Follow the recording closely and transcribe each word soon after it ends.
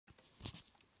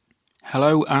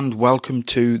Hello and welcome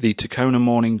to the Tacona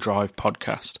Morning Drive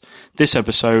podcast. This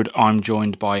episode I'm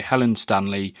joined by Helen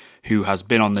Stanley, who has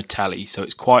been on the telly, so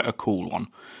it's quite a cool one.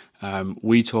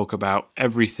 We talk about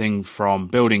everything from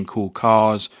building cool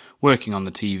cars, working on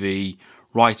the TV,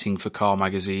 writing for car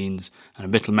magazines, and a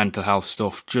bit of mental health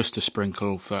stuff just to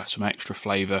sprinkle for some extra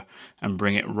flavour and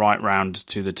bring it right round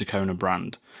to the Tacona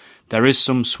brand. There is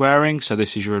some swearing, so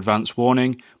this is your advance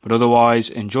warning, but otherwise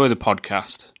enjoy the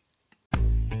podcast.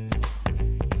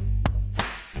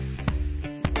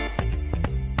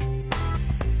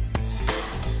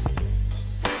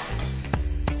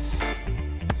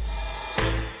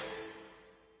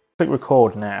 Click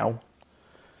record now.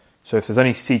 So if there's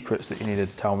any secrets that you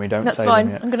needed to tell me, don't say them yet. That's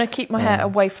fine. I'm going to keep my hair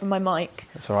away from my mic.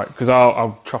 That's all right, because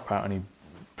I'll chop out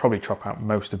probably chop out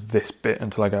most of this bit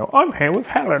until I go, I'm here with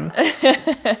Helen.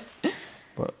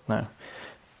 But no.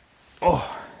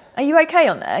 Oh. Are you okay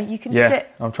on there? You can sit.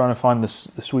 I'm trying to find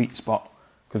the sweet spot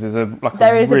because there's a beam.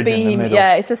 In the middle.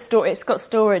 Yeah, it's got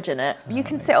storage in it. You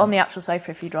can sit on the actual sofa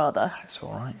if you'd rather. That's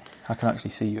all right. I can actually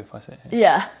see you if I sit here.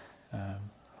 Yeah.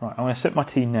 Right, I'm going to sip my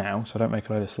tea now so I don't make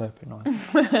a load of slurping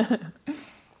noise.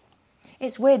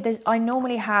 It's weird. I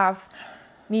normally have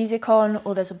music on,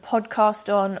 or there's a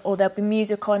podcast on, or there'll be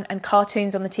music on and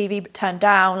cartoons on the TV but turned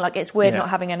down. Like, it's weird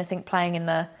not having anything playing in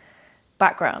the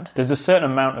background. There's a certain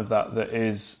amount of that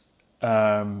is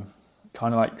kind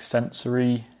of like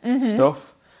sensory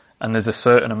stuff, and there's a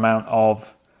certain amount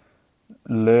of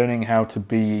learning how to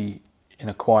be in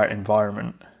a quiet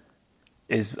environment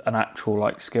is an actual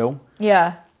like skill.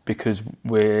 Yeah. Because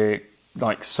we're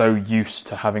like so used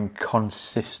to having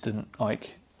consistent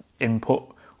like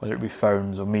input, whether it be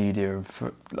phones or media,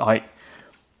 and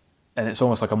it's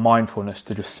almost like a mindfulness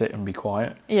to just sit and be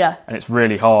quiet. Yeah. And it's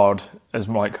really hard as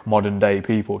like modern day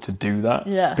people to do that.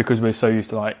 Yeah. Because we're so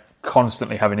used to like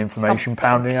constantly having information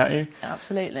pounding at you.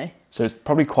 Absolutely. So it's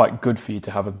probably quite good for you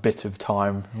to have a bit of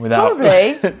time without...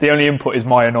 Probably. The only input is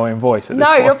my annoying voice at this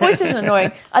point. No, your voice isn't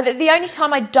annoying. The only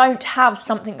time I don't have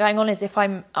something going on is if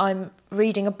I'm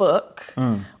reading a book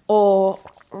or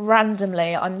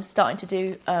randomly I'm starting to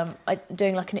do...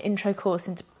 doing like an intro course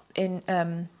in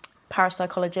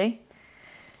parapsychology.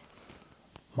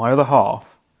 My other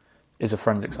half is a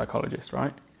forensic psychologist,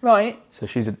 right? Right. So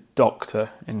she's a doctor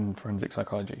in forensic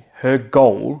psychology. Her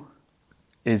goal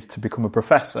is to become a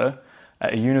professor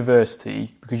at a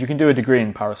university, because you can do a degree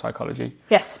in parapsychology.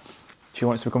 Yes. She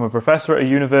wants to become a professor at a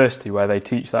university where they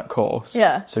teach that course.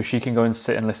 Yeah. So she can go and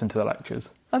sit and listen to the lectures.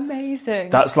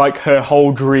 Amazing. That's like her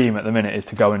whole dream at the minute, is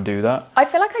to go and do that. I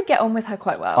feel like I'd get on with her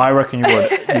quite well. I reckon you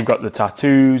would. You've got the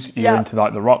tattoos, you're into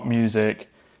like the rock music,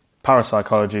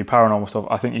 parapsychology, paranormal stuff.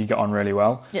 I think you get on really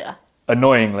well. Yeah.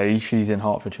 Annoyingly, she's in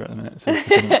Hertfordshire at the minute. So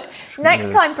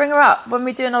next time, bring her up when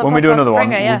we do another. When podcast, we do another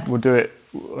one, we'll do it.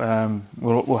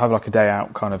 We'll have like a day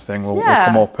out kind of thing. We'll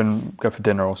come up and go for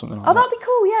dinner or something. Like that'd be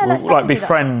cool. Yeah, let's like be do that.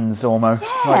 Friends almost.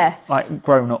 Yeah, like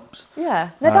grown ups. Yeah,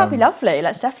 no, that'd be lovely.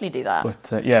 Let's definitely do that.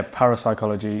 But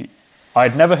parapsychology.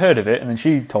 I'd never heard of it, and then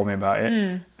she told me about it,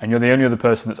 and you're the only other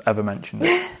person that's ever mentioned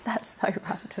it. That's so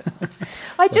random.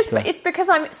 It's because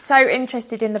I'm so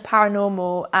interested in the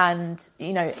paranormal, and,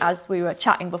 you know, as we were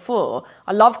chatting before,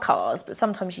 I love cars, but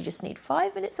sometimes you just need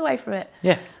 5 minutes away from it.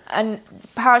 Yeah. And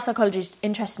parapsychology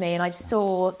interests me, and I just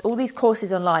saw all these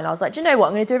courses online. I was like, do you know what?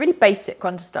 I'm going to do a really basic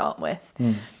one to start with,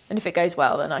 and if it goes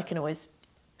well, then I can always...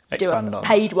 Expand do a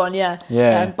paid one, yeah.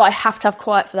 But I have to have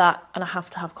quiet for that, and I have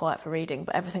to have quiet for reading.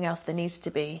 But everything else, there needs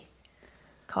to be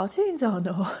cartoons on,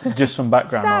 or just some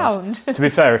background sound. Noise. To be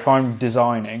fair, if I'm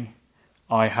designing,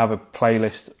 I have a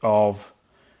playlist of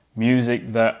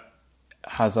music that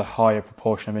has a higher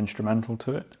proportion of instrumental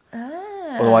to it.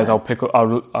 Otherwise, I'll pick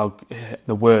up.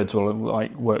 The words will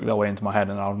like work their way into my head,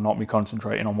 and I'll not be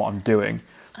concentrating on what I'm doing.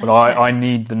 But I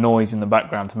need the noise in the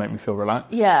background to make me feel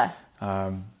relaxed. Yeah.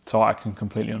 So I can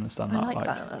completely understand that. I like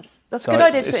that. That's a good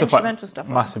idea to put instrumental stuff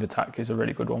on. Massive Attack is a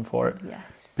really good one for it.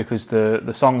 Yes. Because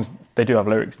the songs, they do have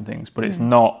lyrics and things, but it's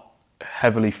not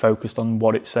heavily focused on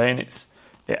what it's saying.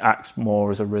 It acts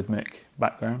more as a rhythmic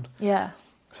background. Yeah.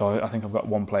 So I think I've got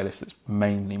one playlist that's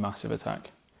mainly Massive Attack.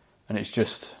 And it's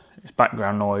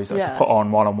background noise that I can put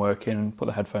on while I'm working, put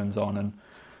the headphones on and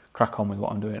crack on with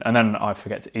what I'm doing. And then I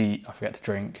forget to eat, I forget to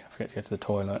drink, I forget to go to the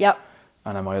toilet. Yep.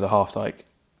 And then my other half's like,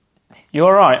 you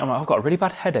all right? I'm like, I've got a really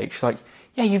bad headache. She's like,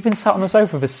 yeah, you've been sat on the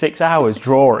sofa for 6 hours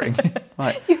drawing.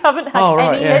 Like, you haven't had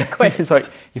any liquids. She's like,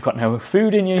 you've got no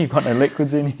food in you, you've got no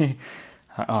liquids in you.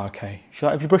 Like, oh, okay. She's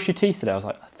like, have you brushed your teeth today? I was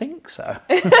like, I think so.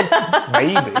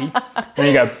 Maybe. Then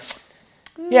you go,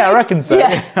 yeah, I reckon so.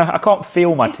 Yeah. I can't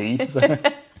feel my teeth. So.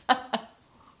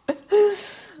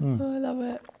 Oh, I love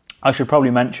it. I should probably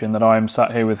mention that I am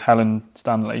sat here with Helen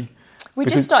Stanley, We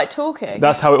just started talking.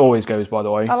 That's how it always goes, by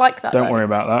the way. I like that. Don't worry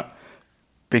about that.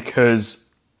 Because,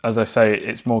 as I say,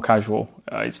 it's more casual.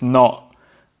 It's not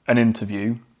an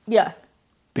interview. Yeah.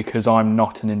 Because I'm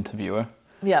not an interviewer.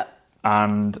 Yeah.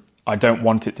 And I don't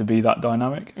want it to be that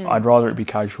dynamic. I'd rather it be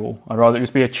casual. I'd rather it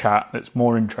just be a chat that's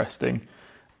more interesting,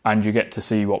 and you get to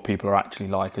see what people are actually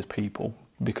like as people.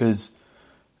 Because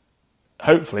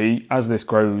hopefully, as this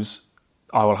grows,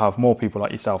 I will have more people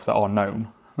like yourself that are known.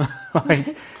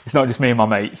 Like, it's not just me and my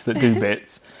mates that do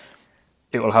bits.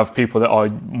 It will have people that are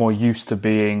more used to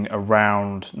being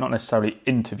around, not necessarily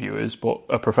interviewers, but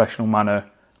a professional manner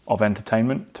of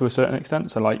entertainment to a certain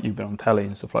extent. So like you've been on telly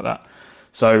and stuff like that.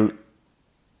 So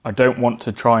I don't want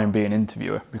to try and be an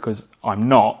interviewer, because I'm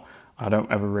not. I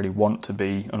don't ever really want to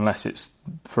be unless it's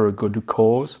for a good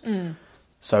cause.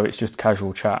 So it's just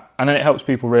casual chat. And then it helps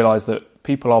people realise that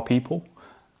people are people.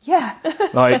 Yeah.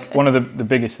 Like, one of the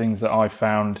biggest things that I've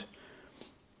found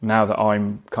now that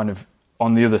I'm kind of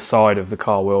on the other side of the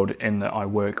car world, in that I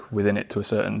work within it to a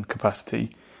certain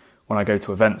capacity, when I go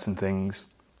to events and things,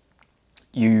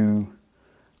 you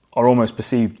are almost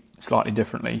perceived slightly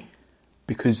differently,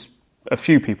 because a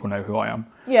few people know who I am.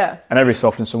 Yeah. And every so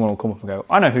often someone will come up and go,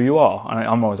 I know who you are. And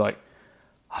I'm always like,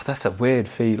 oh, that's a weird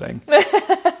feeling.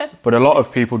 But a lot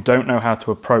of people don't know how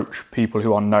to approach people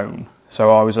who are known.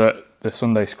 So I was at the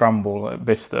Sunday Scramble at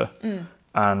Bicester,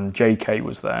 and JK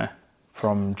was there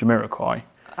from Jamiroquai.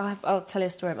 I'll tell you a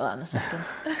story about that in a second.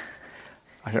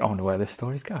 I wonder where this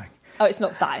story's going. Oh, it's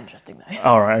not that interesting, though.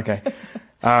 All right, okay.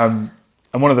 And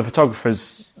one of the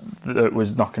photographers that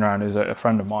was knocking around is a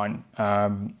friend of mine.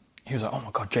 He was like, oh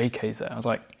my God, JK's there. I was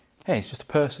like, hey, he's just a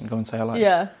person. Go and say hello.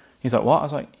 Yeah. He's like, what? I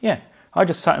was like, yeah. I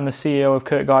just sat in the CEO of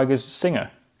Kurt Geiger's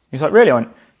Singer. He's like, really? I went,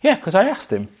 yeah, because I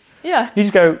asked him. Yeah. You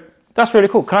just go, that's really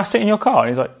cool. Can I sit in your car? And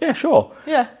he's like, yeah, sure.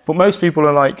 Yeah. But most people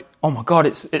are like, oh my God,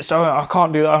 it's so, I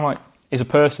can't do that. I'm like, he's a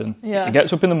person. Yeah. He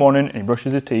gets up in the morning and he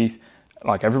brushes his teeth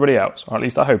like everybody else, or at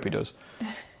least I hope he does.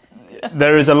 Yeah.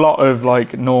 There is a lot of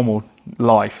like normal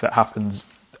life that happens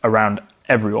around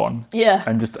everyone. Yeah.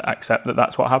 And just accept that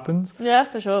that's what happens. Yeah,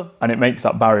 for sure. And it makes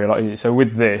that barrier a lot easier. So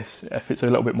with this, if it's a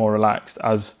little bit more relaxed,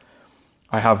 as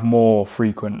I have more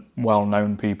frequent,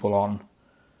 well-known people on,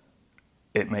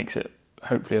 it makes it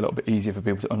hopefully a little bit easier for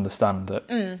people to understand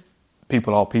that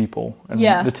people are people. And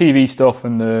the TV stuff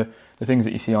and the things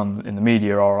that you see in the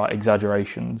media are like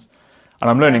exaggerations. And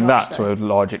I'm learning that to a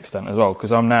large extent as well,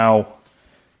 because I'm now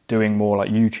doing more like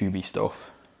YouTube-y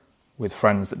stuff with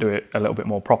friends that do it a little bit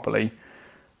more properly.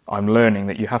 I'm learning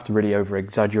that you have to really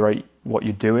over-exaggerate what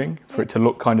you're doing for it to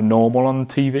look kind of normal on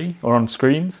TV or on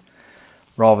screens,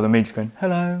 rather than me just going,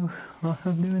 hello,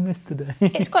 I'm doing this today.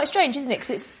 It's quite strange, isn't it?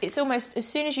 Because it's almost, as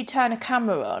soon as you turn a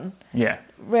camera on, yeah,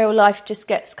 real life just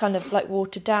gets kind of like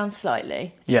watered down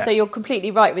slightly. Yeah. So you're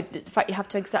completely right with the fact you have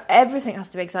to, everything has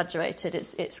to be exaggerated.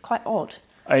 It's quite odd.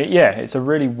 Yeah, it's a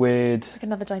really weird... It's like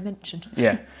another dimension.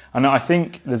 Yeah, and I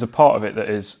think there's a part of it that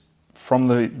is, from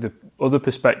the other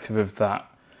perspective of that,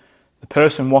 the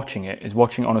person watching it is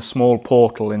watching it on a small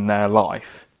portal in their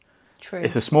life. True.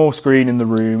 It's a small screen in the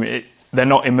room. They're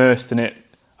not immersed in it.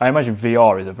 I imagine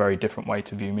VR is a very different way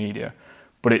to view media,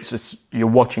 but it's just, you're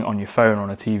watching it on your phone or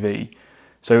on a TV.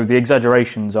 So the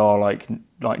exaggerations are like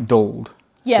dulled.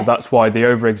 Yes. So that's why the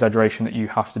over-exaggeration that you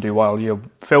have to do while you're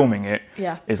filming it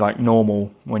is like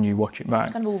normal when you watch it back.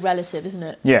 It's kind of all relative, isn't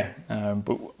it? Yeah,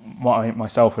 but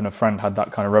myself and a friend had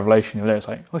that kind of revelation the other day. It's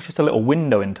like, oh, it's just a little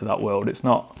window into that world. It's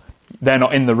not... They're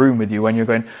not in the room with you when you're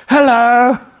going,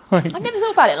 hello! I've never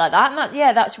thought about it like that,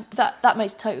 and that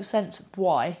makes total sense of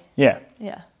why. Yeah.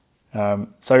 Yeah.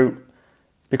 So,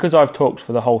 because I've talked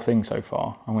for the whole thing so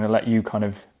far, I'm going to let you kind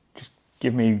of just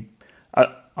give me...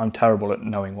 I'm terrible at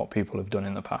knowing what people have done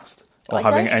in the past, or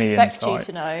having any insight. I don't expect you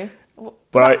to know.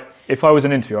 But if I was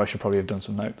an interviewer, I should probably have done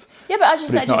some notes. Yeah, but as you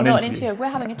said, you're not an interview. interviewer.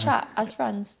 We're having a chat as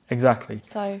friends. Exactly.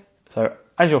 So,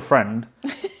 as your friend,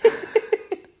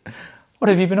 what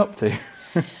have you been up to?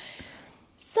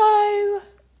 So,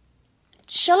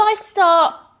 shall I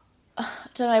start... I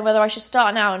don't know whether I should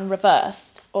start now and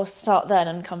reverse, or start then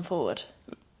and come forward.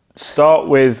 Start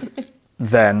with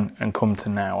then and come to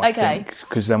now, I think.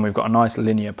 Because then we've got a nice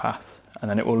linear path, and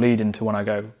then it will lead into when I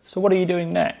go, so what are you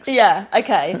doing next? Yeah,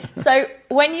 okay. So,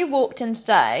 when you walked in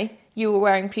today, you were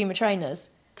wearing Puma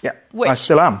trainers. Yeah, I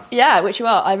still am. Yeah, which you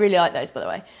are. I really like those, by the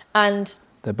way. And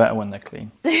they're better when they're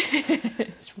clean.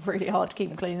 It's really hard to keep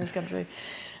them clean in this country.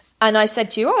 And I said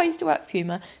to you, I used to work for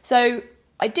Puma. So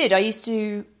I did. I used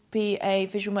to be a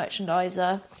visual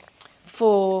merchandiser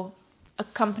for a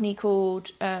company called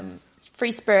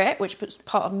Free Spirit, which was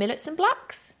part of Millets and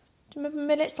Blacks. Do you remember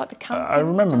Millets, like the camping I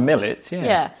remember stuff? Millets, yeah.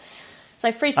 Yeah.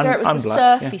 So Free Spirit was the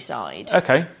Blacks, surfy side.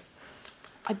 Okay.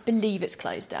 I believe it's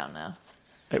closed down now.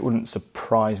 It wouldn't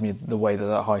surprise me the way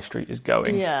that high street is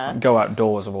going. Yeah. Like, Go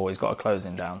Outdoors have always got a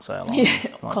closing down sale on,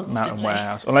 like constantly. Mountain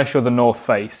Warehouse. Unless you're the North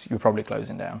Face, you're probably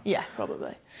closing down. Yeah,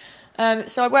 probably.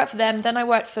 So I worked for them, then I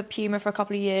worked for Puma for a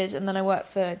couple of years, and then I worked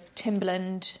for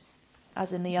Timberland,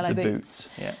 as in the yellow boots.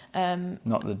 Yeah.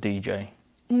 Not the DJ.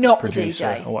 Not the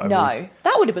DJ. Or no.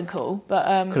 That would have been cool, but...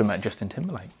 could have met Justin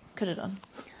Timberlake. Could have done,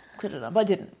 but I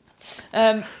didn't.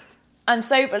 And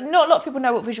so not a lot of people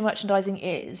know what visual merchandising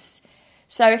is.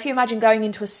 So if you imagine going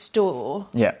into a store,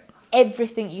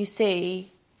 everything you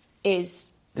see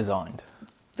is... designed.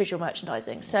 Visual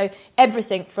merchandising. So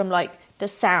everything from like the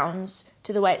sounds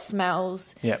to the way it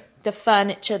smells, the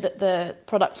furniture that the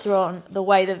products are on, the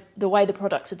way the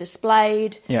products are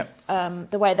displayed, the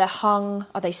way they're hung,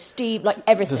 are they steamed, like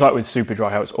everything. So it's like with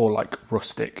Superdry, how it's all like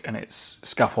rustic and it's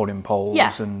scaffolding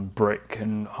poles and brick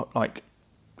and like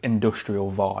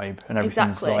industrial vibe, and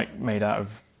everything's like made out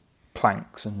of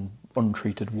planks and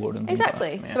untreated wood and things like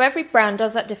that. Yeah. So every brand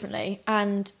does that differently,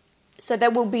 and so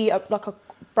there will be a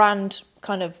brand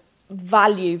kind of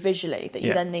value visually that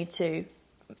you then need to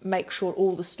make sure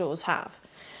all the stores have.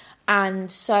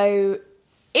 And so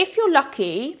if you're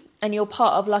lucky and you're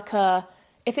part of like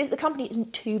if the company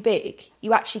isn't too big,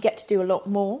 you actually get to do a lot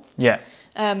more. Yeah.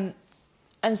 And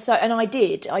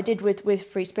I did with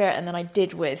Free Spirit, and then I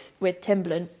did with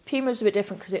Timberland. Puma was a bit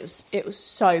different because it was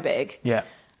so big. Yeah.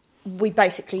 We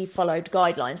basically followed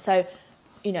guidelines. So,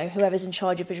 whoever's in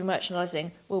charge of visual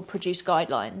merchandising will produce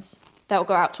guidelines. They'll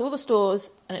go out to all the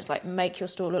stores, and it's like, make your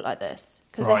store look like this.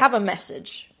 Because they have a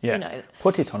message,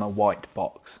 Put it on a white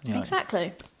box.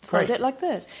 Exactly. Fold it like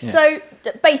this. Yeah. So,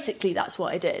 basically, that's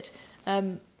what I did.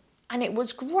 And it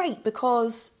was great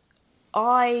because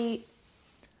I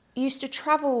used to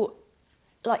travel,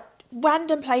 like,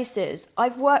 random places.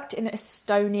 I've worked in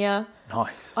Estonia.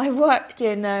 Nice. I've worked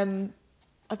in...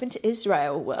 I've been to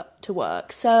Israel to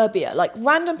work, Serbia, like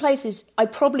random places I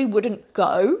probably wouldn't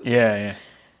go. Yeah.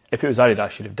 If it was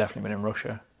Adidas, you'd have definitely been in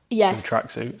Russia. Yes. With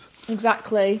tracksuits.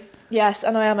 Exactly. Yes,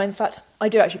 and I am. In fact, I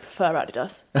do actually prefer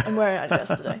Adidas. I'm wearing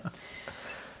Adidas today.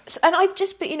 And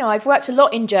I've worked a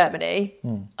lot in Germany,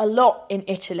 a lot in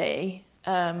Italy.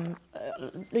 I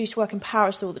used to work in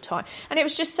Paris all the time. And it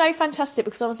was just so fantastic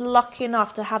because I was lucky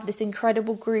enough to have this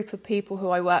incredible group of people who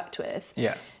I worked with.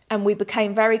 Yeah. And we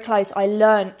became very close. I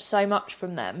learnt so much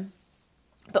from them.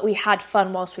 But we had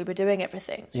fun whilst we were doing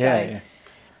everything. So,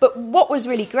 But what was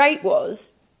really great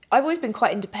was, I've always been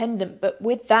quite independent, but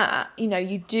with that,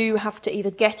 you do have to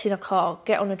either get in a car,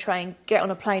 get on a train, get on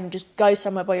a plane, and just go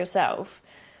somewhere by yourself,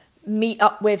 meet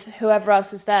up with whoever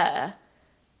else is there.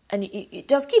 And it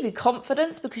does give you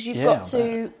confidence because you've got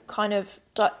to kind of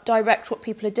direct what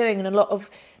people are doing, and a lot of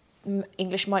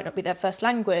English might not be their first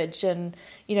language, and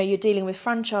you're dealing with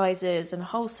franchises and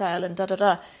wholesale and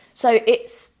da-da-da. So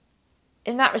it's,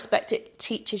 in that respect, it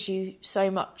teaches you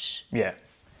so much. Yeah.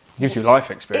 It gives you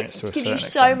life experience to a certain extent. It gives you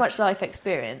so much life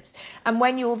experience. And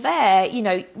when you're there,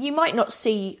 you might not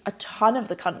see a ton of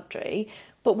the country,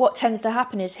 but what tends to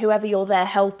happen is whoever you're there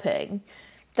helping,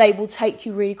 they will take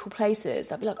you really cool places.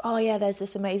 They'll be like, oh yeah, there's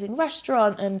this amazing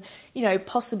restaurant, and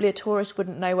possibly a tourist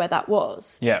wouldn't know where that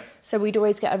was. Yeah. So we'd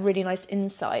always get a really nice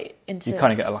insight into. You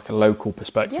kind of get a local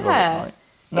perspective of it, right?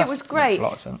 It was great. Makes a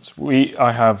lot of sense.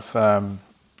 I have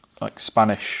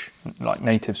Spanish,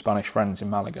 native Spanish friends in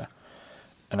Malaga,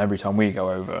 and every time we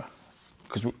go over,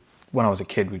 because when I was a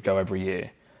kid we'd go every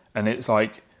year, and it's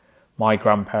like my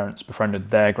grandparents befriended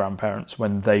their grandparents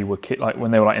when they were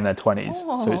when they were in their 20s.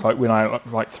 Oh. So it's like when I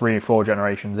 3 or 4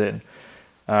 generations in.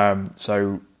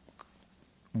 So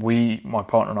my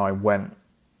partner and I went,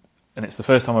 and it's the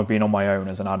first time I've been on my own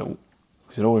as an adult,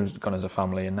 because I'd always gone as a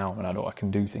family, and now I'm an adult, I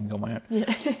can do things on my own.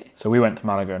 Yeah. So we went to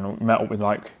Malaga and met up with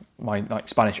my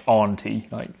Spanish auntie.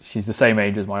 She's the same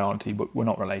age as my auntie, but we're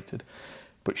not related.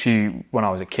 But when I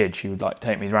was a kid, she would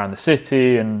take me around the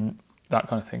city and that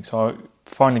kind of thing. So I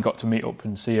finally got to meet up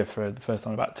and see her for the first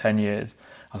time in about 10 years.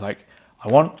 I was like, I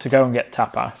want to go and get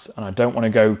tapas, and I don't want to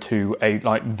go to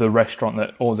the restaurant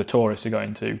that all the tourists are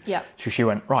going to. Yeah. So she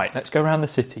went, right, let's go around the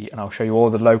city and I'll show you all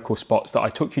the local spots that I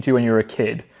took you to when you were a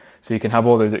kid, so you can have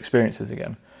all those experiences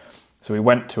again. So we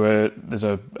went to there's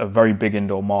a very big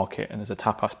indoor market, and there's a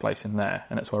tapas place in there,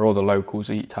 and it's where all the locals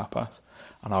eat tapas.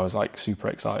 And I was super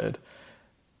excited.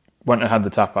 Went and had the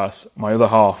tapas. My other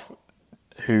half,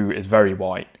 who is very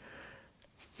white,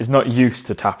 is not used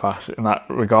to tapas in that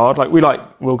regard.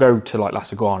 We'll go to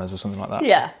Las Iguanas or something like that.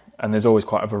 Yeah. And there's always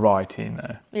quite a variety in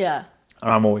there. Yeah.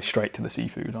 And I'm always straight to the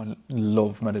seafood. I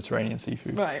love Mediterranean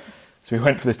seafood. Right. So we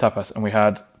went for this tapas, and we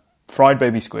had fried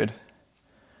baby squid,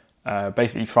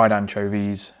 basically fried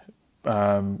anchovies,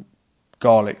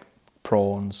 garlic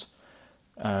prawns,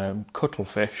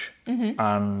 cuttlefish,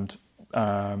 and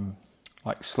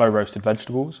like slow roasted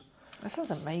vegetables. That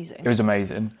sounds amazing. It was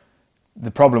amazing.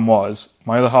 The problem was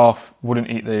my other half wouldn't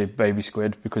eat the baby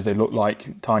squid because they look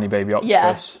like tiny baby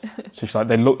octopus. Yeah. So she's like,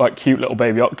 they look like cute little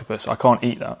baby octopus. I can't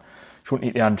eat that. She wouldn't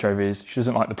eat the anchovies. She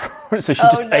doesn't like the prawns. So she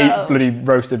ate bloody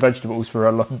roasted vegetables for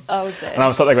her lunch. Oh dear. And I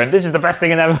was sat there going, this is the best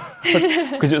thing in ever.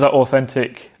 Because it was like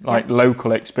authentic, like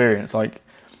local experience. Like,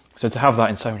 so to have that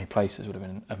in so many places would have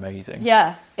been amazing.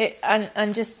 Yeah.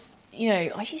 And just, you know,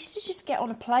 I used to just get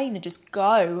on a plane and just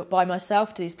go by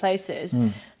myself to these places.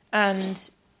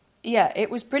 And yeah, it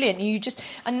was brilliant.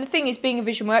 And the thing is, being a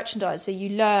visual merchandiser, you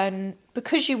learn,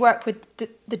 because you work with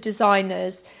the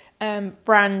designers,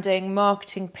 branding,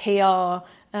 marketing, PR,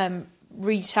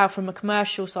 retail from a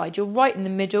commercial side, you're right in the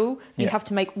middle. You have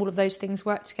to make all of those things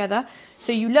work together.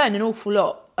 So you learn an awful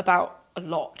lot about a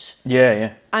lot.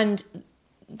 Yeah. And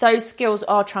those skills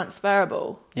are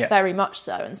transferable, very much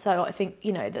so. And so I think,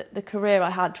 you know, the career I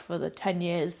had for the 10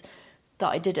 years that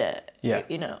I did it,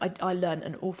 you know, I learned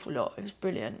an awful lot. It was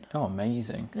brilliant. Oh,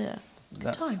 amazing. Yeah,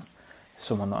 good times.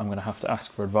 Someone that I'm going to have to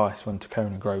ask for advice when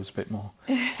Tacona grows a bit more.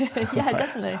 Yeah,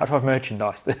 definitely. How do I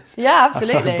merchandise this? Yeah,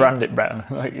 absolutely. Brand it better.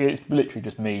 Like, it's literally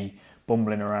just me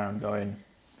bumbling around going,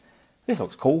 this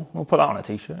looks cool, we'll put that on a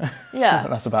t-shirt. Yeah.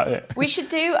 That's about it. We should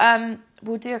do,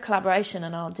 we'll do a collaboration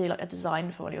and I'll do like a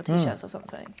design for one of your t-shirts or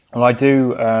something. Well, I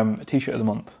do a t-shirt of the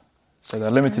month. So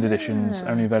they're limited editions,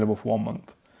 only available for 1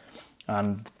 month.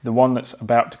 And the one that's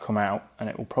about to come out, and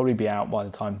it will probably be out by the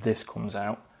time this comes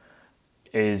out,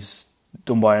 is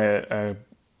done by a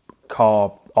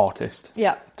car artist.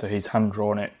 Yeah. So he's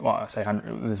hand-drawn it. Well, I say hand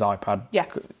with his iPad. Yeah.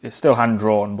 It's still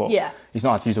hand-drawn, but he's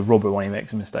not had to use a rubber when he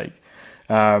makes a mistake.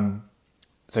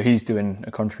 So he's doing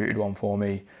a contributed one for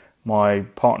me. My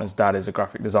partner's dad is a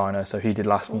graphic designer, so he did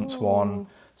last month's one.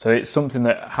 So it's something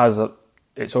that has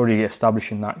it's already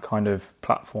establishing that kind of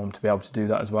platform to be able to do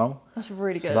that as well. That's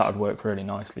really good. So that would work really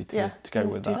nicely to go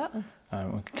with that.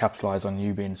 We can capitalise on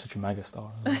you being such a megastar.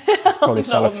 Probably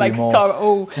sell a few more. I'm not a megastar at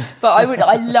all. But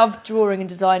I love drawing and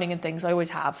designing and things. I always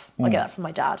have. I get that from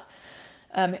my dad.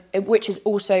 Which is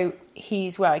also,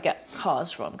 he's where I get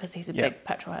cars from because he's a big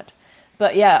petrol head.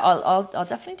 But yeah, I'll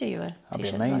definitely do you a t-shirt.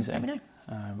 That'd be amazing. Let me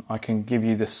know. I can give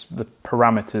you the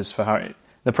parameters for how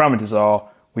the parameters are.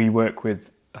 We work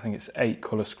with, I think it's 8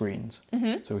 colour screens,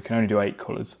 so we can only do 8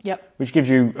 colours. Yep. Which gives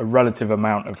you a relative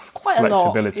amount of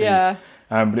flexibility. A lot,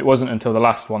 yeah. But it wasn't until the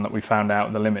last one that we found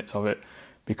out the limits of it,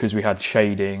 because we had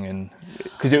shading and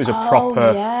because it was a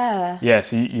proper. Yeah.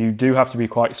 So you do have to be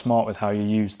quite smart with how you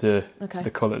use the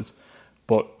colours.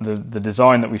 But the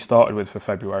design that we started with for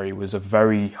February was a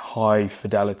very high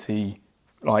fidelity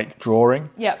like drawing.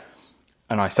 Yeah.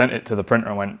 And I sent it to the printer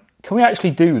and went, "Can we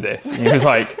actually do this?" And he was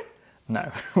like,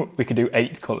 "No, we could do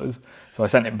 8 colours." So I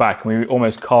sent it back and we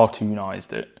almost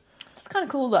cartoonised it. That's kind of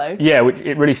cool though. Yeah,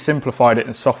 it really simplified it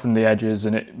and softened the edges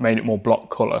and it made it more block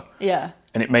colour. Yeah.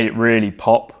 And it made it really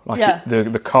pop. Like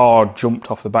the car jumped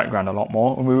off the background a lot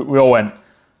more. And we all went,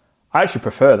 I actually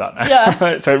prefer that now.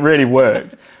 Yeah. So it really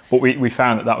worked. But we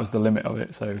found that was the limit of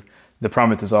it. So the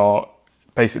parameters are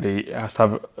basically it has to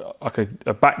have like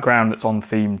a background that's on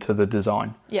theme to the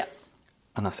design. Yeah.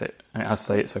 And that's it. And it has to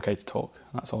say it's okay to talk.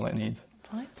 That's all it needs.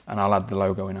 Fine. And I'll add the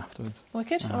logo in afterwards.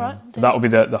 Wicked. All right. So that will be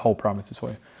the whole parameters for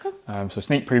you. Cool. So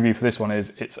sneak preview for this one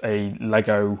is it's a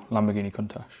Lego Lamborghini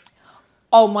Countach.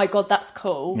 Oh my God, that's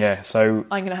cool. Yeah, so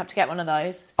I'm going to have to get one of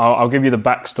those. I'll give you the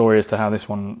backstory as to how this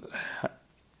one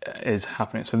is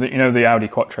happening. So you know the Audi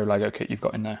Quattro Lego kit you've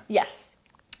got in there? Yes.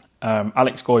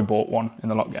 Alex Goy bought one in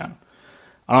the lockdown.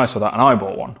 And I saw that and I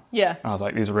bought one. Yeah. And I was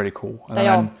like, these are really cool. And they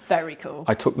are very cool.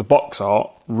 I took the box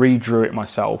art, redrew it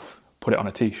myself, put it on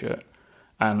a t-shirt.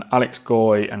 And Alex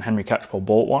Goy and Henry Catchpole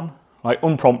bought one. Like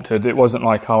unprompted, it wasn't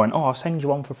like I went, I'll send you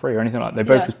one for free or anything like that. They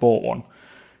both just bought one.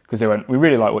 Because they went, we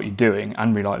really like what you're doing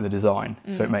and we like the design,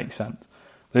 so it makes sense.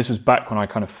 But this was back when I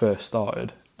kind of first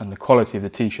started and the quality of the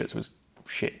t-shirts was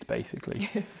shit, basically.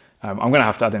 I'm going to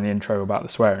have to add in the intro about the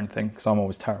swearing thing because I'm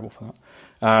always terrible for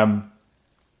that.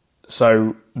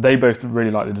 So they both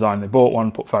really liked the design. They bought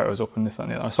one, put photos up and this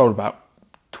and the other. I sold about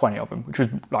 20 of them, which was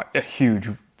like a huge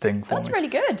thing for me. That's really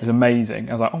good. It was amazing.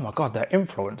 I was like, oh my God, they're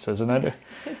influencers. And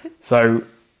so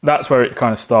that's where it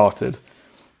kind of started.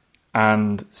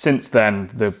 And since then,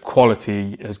 the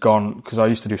quality has gone, because I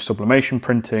used to do sublimation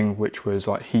printing, which was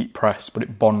like heat press, but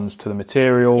it bonds to the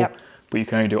material, but you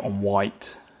can only do it on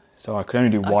white. So I could only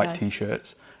do white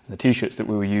t-shirts. And the t-shirts that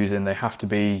we were using, they have to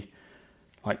be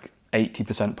like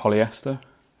 80% polyester.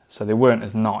 So they weren't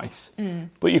as nice.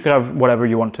 But you could have whatever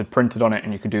you wanted printed on it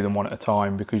and you could do them one at a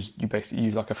time because you basically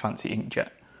use like a fancy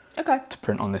inkjet to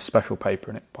print on this special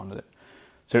paper and it bonded it.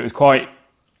 So it was quite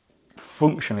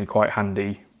functionally quite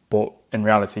handy, but in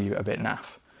reality a bit naff.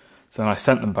 So then I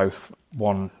sent them both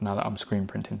one, now that I'm screen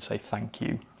printing, to say thank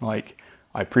you. Like,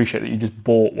 I appreciate that you just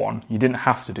bought one. You didn't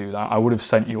have to do that. I would have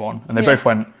sent you one. And they both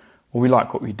went, well, we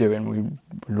like what we're doing. We'd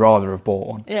rather have bought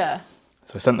one. Yeah.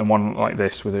 So I sent them one like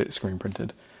this with it screen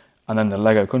printed. And then the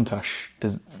Lego Countach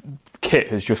kit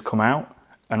has just come out.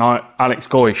 And Alex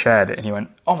Goy shared it and he went,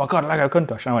 oh my God, Lego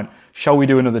Countach. And I went, shall we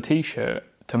do another T-shirt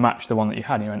to match the one that you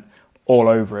had? And he went, all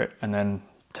over it. And then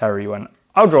Terry went,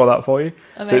 I'll draw that for you.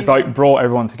 Amazing. So it's like brought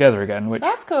everyone together again, which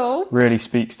that's cool. Really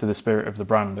speaks to the spirit of the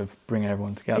brand of bringing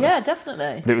everyone together. Yeah,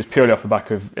 definitely. But it was purely off the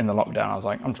back of, in the lockdown, I was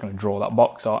like, I'm just going to draw that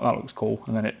box art. That looks cool.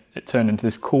 And then it turned into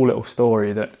this cool little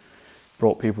story that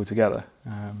brought people together.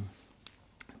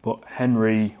 But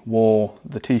Henry wore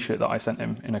the T-shirt that I sent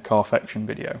him in a Carfection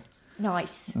video.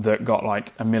 Nice. That got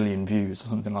like 1 million views or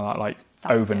something like that, like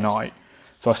that's overnight.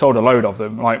 Good. So I sold a load of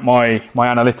them. Like my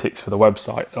analytics for the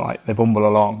website, like they bumble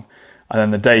along. And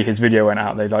then the day his video went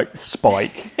out, they like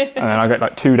spike. And then I get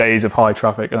like 2 days of high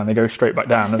traffic and then they go straight back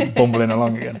down and bumbling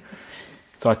along again.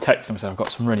 So I text him and said, I've got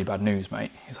some really bad news,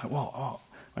 mate. He's like, what? Oh.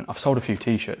 I went, I've sold a few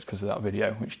T-shirts because of that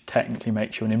video, which technically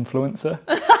makes you an influencer.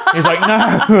 He's like, no,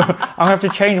 I'm going to have to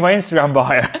change my Instagram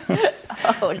bio.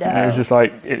 Oh, no. And it was just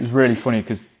like, it was really funny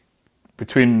because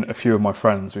between a few of my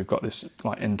friends, we've got this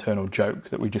like internal joke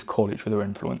that we just call each other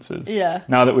influencers. Yeah.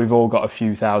 Now that we've all got a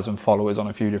few thousand followers on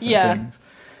a few different things.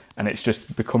 And it's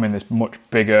just becoming this much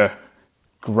bigger,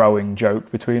 growing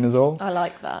joke between us all. I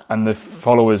like that. And the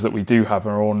followers that we do have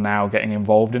are all now getting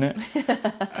involved in it.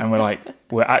 And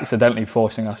we're accidentally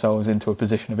forcing ourselves into a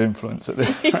position of influence at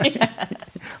this point. Yeah.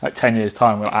 Like 10 years'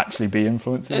 time, we'll actually be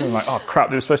influencers. And we're like, oh crap,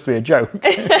 there was supposed to be a joke.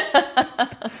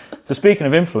 So speaking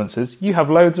of influencers, you have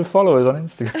loads of followers on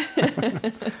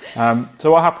Instagram.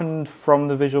 So what happened from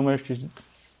the visual merchandise?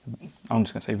 I'm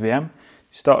just going to say VM. You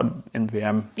started in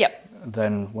VM. Yep.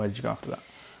 Then where did you go after that?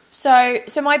 So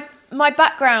my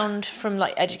background from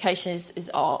like education is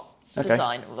art,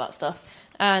 design, all that stuff,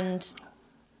 and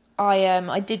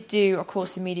I did do a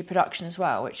course in media production as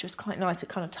well, which was quite nice. It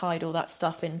kind of tied all that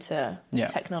stuff into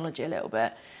technology a little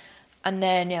bit, and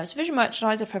then I was a visual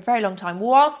merchandiser for a very long time.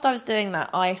 Whilst I was doing that,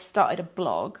 I started a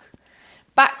blog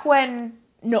back when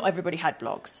not everybody had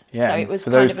blogs. Yeah, so it was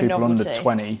for kind those of a people novelty. under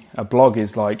 20, a blog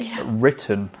is like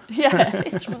written. Yeah,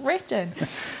 it's written.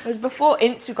 It was before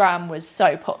Instagram was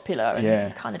so popular, and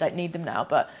you kind of don't need them now.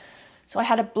 But so I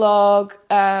had a blog,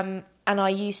 and I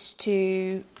used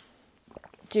to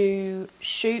do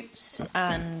shoots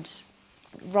and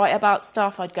write about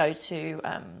stuff. I'd go to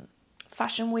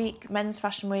Fashion Week, Men's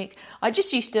Fashion Week. I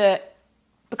just used to,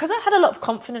 because I had a lot of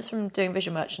confidence from doing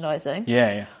visual merchandising.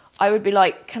 Yeah. I would be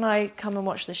like, can I come and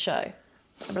watch this show?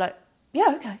 I'd be like,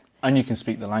 yeah, okay. And you can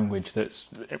speak the language that's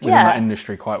within that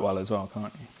industry quite well as well,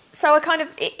 can't you? So I kind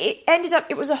of, it ended up,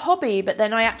 it was a hobby, but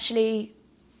then I actually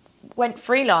went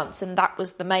freelance and that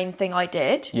was the main thing I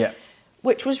did. Yeah.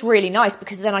 Which was really nice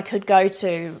because then I could go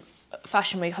to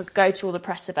Fashion Week, I could go to all the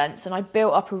press events, and I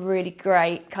built up a really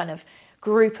great kind of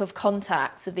group of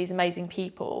contacts of these amazing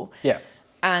people. Yeah.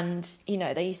 And,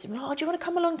 they used to be like, oh, do you want to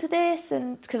come along to this?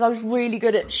 And because I was really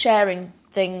good at sharing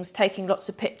things, taking lots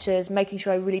of pictures, making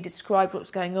sure I really described what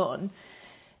was going on.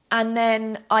 And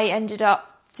then I ended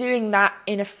up doing that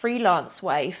in a freelance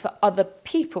way for other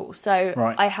people. So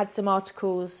I had some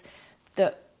articles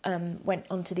that went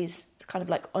onto these kind of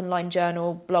like online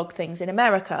journal blog things in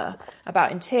America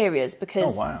about interiors,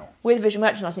 because with visual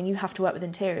merchandising, you have to work with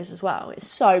interiors as well. It's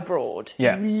so broad.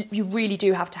 Yeah. You really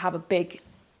do have to have a big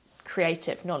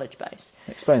creative knowledge base.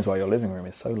 It explains why your living room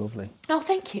is so lovely. Oh,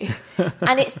 thank you.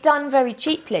 And it's done very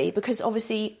cheaply because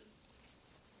obviously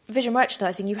visual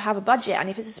merchandising, you have a budget, and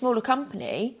if it's a smaller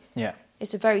company,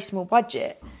 it's a very small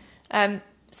budget.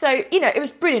 So, it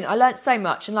was brilliant. I learnt so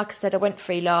much, and like I said, I went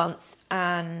freelance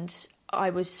and I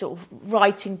was sort of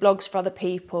writing blogs for other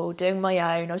people, doing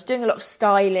my own. I was doing a lot of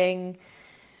styling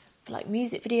for like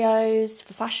music videos,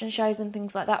 for fashion shows and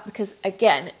things like that, because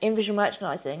again, in visual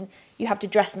merchandising, you have to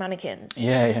dress mannequins.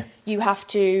 Yeah. You have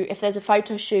to, if there's a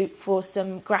photo shoot for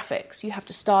some graphics, you have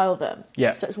to style them.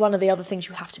 Yeah. So it's one of the other things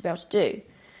you have to be able to do,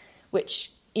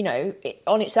 which,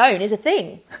 on its own is a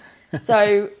thing.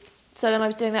 So then I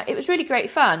was doing that. It was really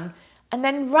great fun. And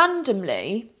then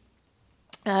randomly,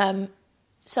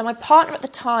 so my partner at the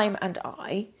time and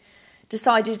I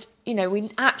decided,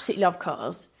 we absolutely love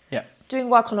cars. Yeah.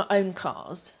 Doing work on our own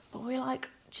cars. But we were like,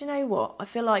 do you know what? I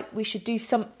feel like we should do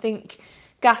something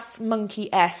Gas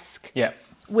Monkey-esque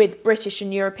with British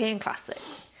and European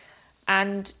classics.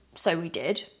 And so we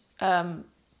did.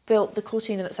 built the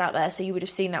Cortina that's out there, so you would have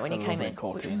seen that when you came in,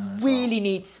 Cortina, which really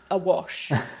needs a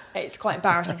wash. It's quite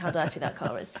embarrassing how dirty that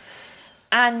car is.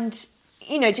 And,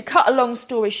 you know, to cut a long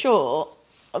story short,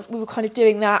 we were kind of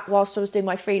doing that whilst I was doing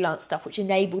my freelance stuff, which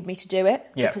enabled me to do it,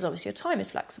 because obviously your time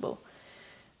is flexible.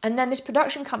 And then this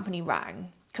production company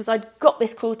rang, because I'd got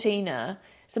this Cortina.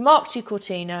 It's a Mark II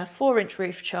Cortina, 4-inch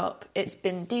roof top. It's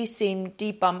been de-seamed,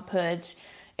 de-bumpered.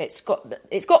 It's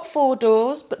got 4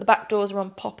 doors, but the back doors are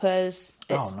on poppers.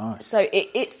 Nice. So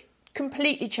it's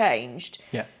completely changed.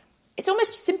 Yeah. It's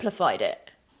almost simplified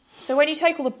it. So when you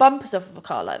take all the bumpers off of a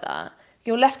car like that,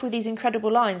 you're left with these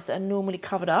incredible lines that are normally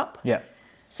covered up. Yeah.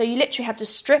 So you literally have to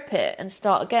strip it and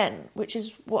start again, which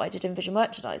is what I did in visual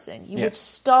merchandising. You would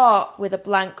start with a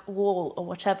blank wall or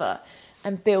whatever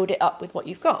and build it up with what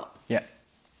you've got. Yeah.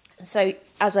 So,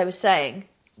 as I was saying,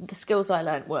 the skills I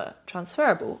learned were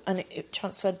transferable, and it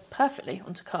transferred perfectly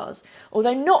onto cars.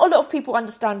 Although not a lot of people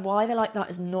understand why. They're like, that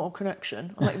is not a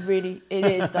connection. I'm like, really? It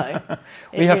is, though.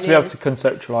 You have to be able to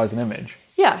conceptualise an image.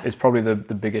 Yeah. It's probably the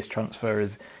biggest transfer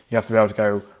is you have to be able to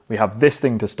go, we have this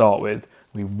thing to start with,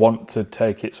 we want to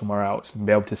take it somewhere else and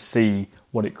be able to see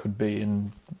what it could be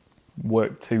and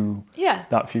work to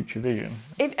that future vision.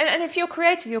 And if you're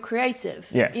creative, you're creative.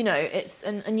 Yeah. You know, it's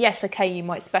and yes, okay, you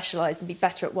might specialise and be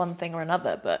better at one thing or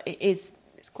another, but it's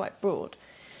quite broad.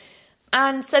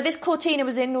 And so this Cortina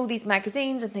was in all these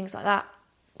magazines and things like that,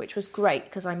 which was great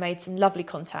because I made some lovely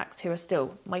contacts who are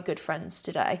still my good friends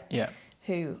today. Yeah.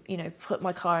 Who, you know, put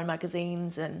my car in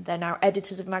magazines, and they're now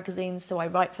editors of magazines, so I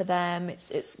write for them.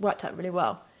 It's worked out really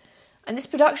well. And this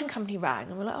production company rang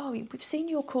and we're like, oh, we've seen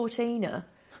your Cortina.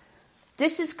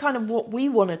 This is kind of what we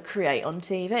want to create on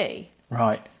TV.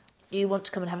 Right. You want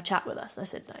to come and have a chat with us? And I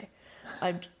said, no,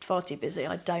 I'm far too busy.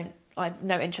 I have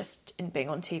no interest in being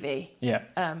on TV. Yeah.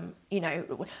 You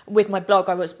know, with my blog,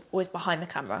 I was always behind the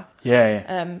camera.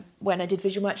 Yeah. When I did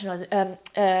visual merchandising,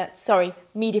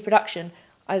 media production,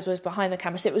 I was always behind the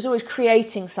camera. So it was always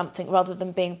creating something rather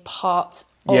than being part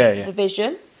of the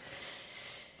vision.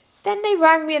 Then they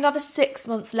rang me another 6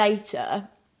 months later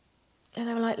and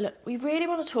they were like, look, we really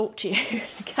want to talk to you.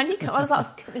 Can you come? I was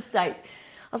like, for goodness sake.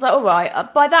 I was like, all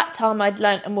right. By that time, I'd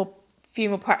learnt a few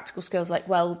more practical skills like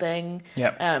welding.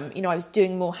 Yep. You know, I was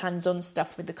doing more hands-on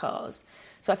stuff with the cars.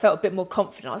 So I felt a bit more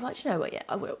confident. I was like, you know what, yeah,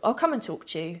 I will. I'll come and talk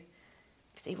to you,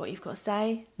 see what you've got to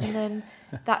say. And then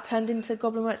that turned into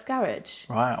Goblin Works Garage.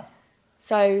 Wow.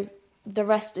 So the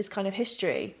rest is kind of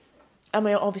history. I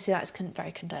mean, obviously that's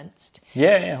very condensed.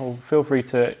 Yeah. Well, feel free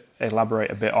to elaborate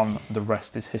a bit on the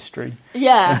rest is history.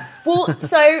 Yeah. Well,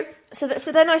 so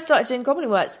then I started doing Goblin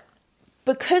Works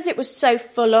because it was so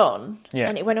full on,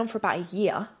 and it went on for about a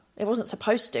year. It wasn't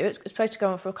supposed to. It was supposed to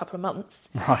go on for a couple of months.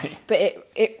 Right. But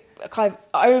it kind of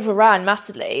overran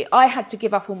massively. I had to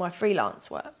give up all my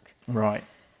freelance work. Right.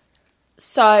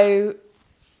 So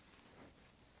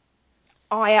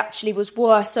I actually was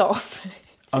worse off.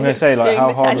 I'm going to say, like,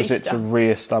 how hard was it to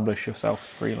re-establish yourself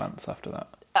freelance after that?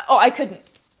 I couldn't.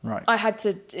 Right. I had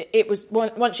to. It was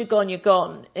once you're gone, you're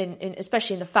gone. In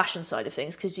especially in the fashion side of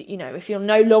things, because you know if you're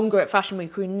no longer at Fashion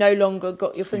Week, or you no longer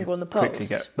got your finger on the pulse, quickly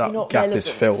get that gap relevant. Is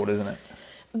filled, isn't it?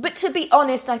 But to be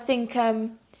honest, I think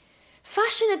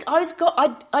fashion.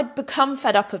 I'd become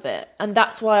fed up of it, and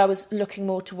that's why I was looking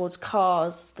more towards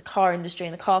cars, the car industry,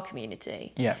 and the car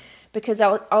community. Yeah. Because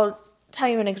I'll tell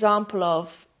you an example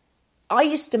of. I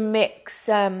used to mix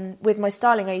with my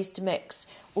styling. I used to mix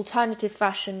alternative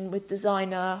fashion with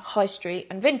designer, high street,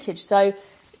 and vintage. So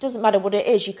it doesn't matter what it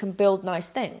is; you can build nice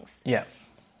things. Yeah.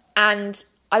 And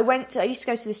I used to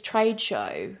go to this trade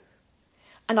show,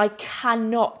 and I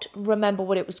cannot remember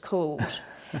what it was called,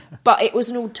 but it was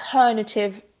an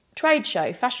alternative trade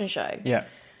show, fashion show. Yeah.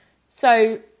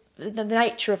 So the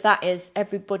nature of that is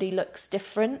everybody looks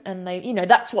different, and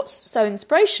that's what's so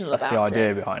inspirational about it. That's the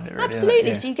idea behind it, really. Absolutely.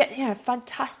 Yeah. So you get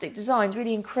fantastic designs,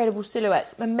 really incredible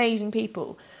silhouettes, amazing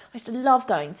people. I used to love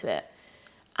going to it.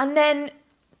 And then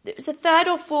it was the third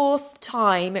or fourth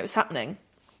time it was happening,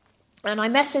 and I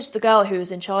messaged the girl who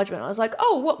was in charge of it. And I was like,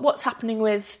 "Oh, what's happening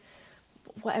with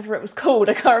whatever it was called?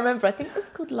 I can't remember. I think it was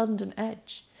called London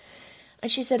Edge."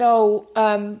 And she said,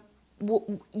 "Oh,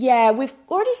 we've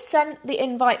already sent the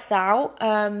invites out.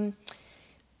 We're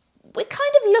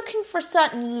kind of looking for a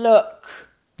certain look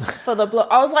for the blog."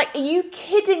 I was like, are you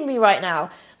kidding me right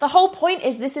now? The whole point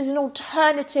is this is an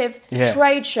alternative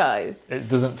trade show. It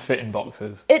doesn't fit in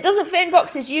boxes. It doesn't fit in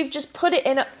boxes. You've just put it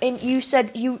in you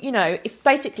said,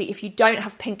 if you don't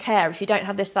have pink hair, if you don't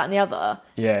have this, that and the other,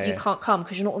 you can't come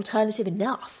because you're not alternative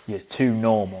enough. You're too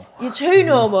normal.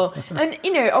 And,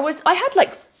 I had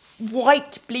like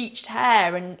white bleached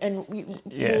hair and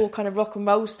wore kind of rock and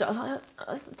roll stuff.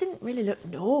 It didn't really look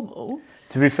normal.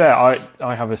 To be fair,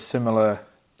 I have a similar...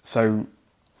 So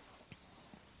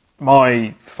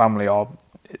my family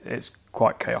it's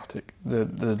quite chaotic.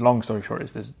 The long story short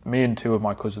is me and 2 of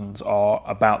my cousins are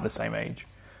about the same age,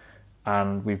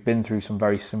 and we've been through some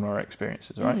very similar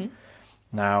experiences, right? Mm-hmm.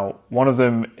 Now, one of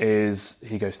them is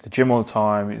he goes to the gym all the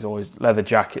time. He's always leather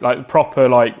jacket, like proper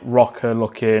like rocker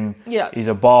looking. Yeah. He's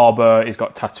a barber. He's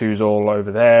got tattoos all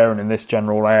over there and in this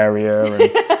general area.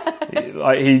 And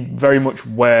like he very much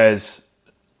wears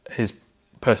his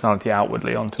personality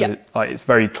outwardly onto it. Like it's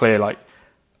very clear. Like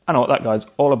I know what that guy's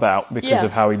all about because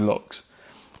of how he looks.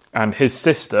 And his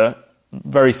sister,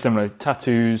 very similar,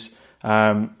 tattoos.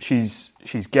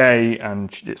 She's gay,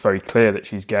 and it's very clear that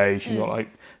she's gay. She's got like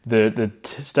the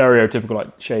stereotypical like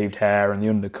shaved hair and the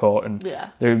undercut and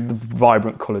the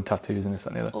vibrant coloured tattoos and this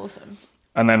and the other. Awesome.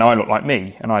 And then I look like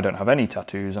me, and I don't have any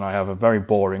tattoos, and I have a very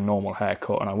boring normal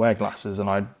haircut, and I wear glasses, and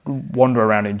I wander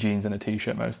around in jeans and a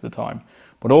t-shirt most of the time.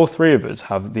 But all 3 of us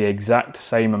have the exact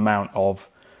same amount of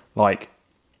like.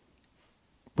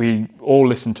 We all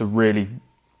listen to really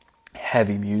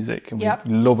heavy music, and we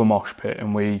love a mosh pit,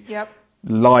 and we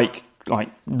like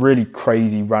really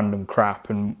crazy random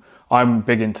crap, and I'm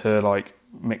big into like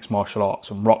mixed martial arts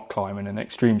and rock climbing and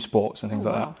extreme sports and things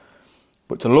like that.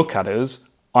 But to look at us,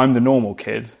 I'm the normal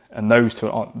kid, and those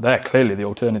 2 they're clearly the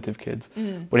alternative kids.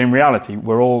 But in reality,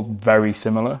 we're all very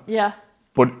similar. Yeah.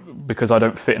 But because I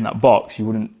don't fit in that box, you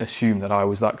wouldn't assume that I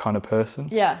was that kind of person.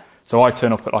 Yeah. So I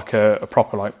turn up at like a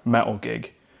proper like metal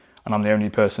gig, and I'm the only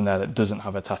person there that doesn't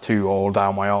have a tattoo all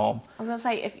down my arm. I was going to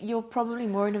say, if you're probably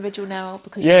more individual now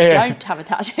because you don't have a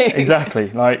tattoo.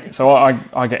 Exactly. Like, so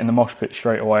I get in the mosh pit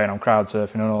straight away, and I'm crowd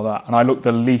surfing and all that, and I look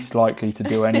the least likely to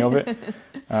do any of it.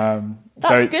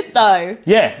 That's good though.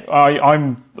 Yeah,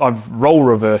 I've role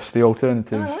reversed the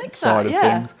alternative side of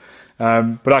things.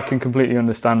 But I can completely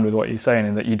understand with what you're saying,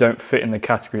 in that you don't fit in the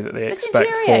category that they expect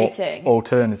for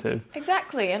alternative.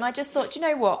 Exactly, and I just thought, you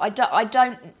know what, I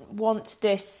don't want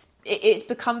this. It's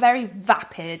become very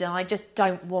vapid, and I just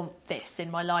don't want this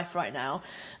in my life right now.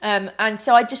 And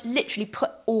so I just literally put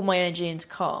all my energy into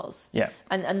cars. Yeah.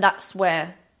 And that's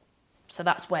where... So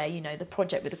that's where, you know, the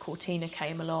project with the Cortina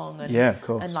came along. And, of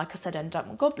course. And like I said, ended up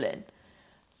with Goblin.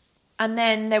 And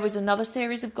then there was another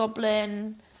series of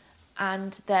Goblin...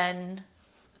 And then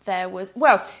there was...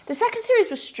 Well, the second series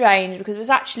was strange because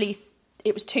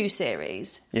it was 2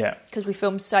 series. Yeah. Because we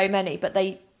filmed so many, but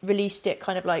they released it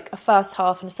kind of like a first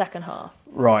half and a second half.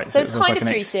 Right. So it's kind of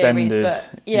 3 series, but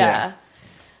yeah.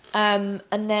 And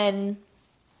then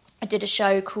I did a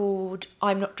show called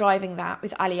I'm Not Driving That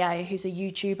with Ali A, who's a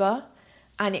YouTuber.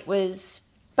 And it was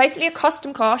basically a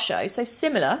custom car show, so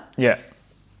similar. Yeah.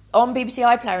 On BBC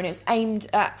iPlayer, and it was aimed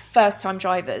at first-time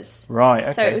drivers. Right,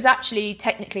 okay. So it was actually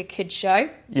technically a kids' show.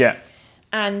 Yeah.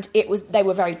 And they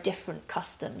were very different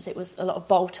customs. It was a lot of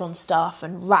bolt-on stuff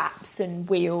and wraps and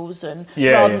wheels and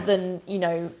rather than, you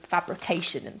know,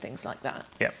 fabrication and things like that.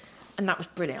 Yeah. And that was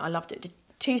brilliant. I loved it. Did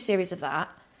 2 series of that.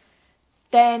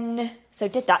 Then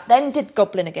did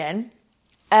Goblin again.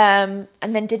 And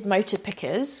then did Motor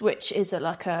Pickers, which is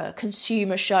like a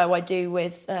consumer show I do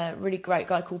with a really great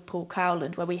guy called Paul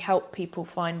Cowland, where we help people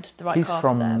find the right car for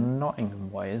them. He's from Nottingham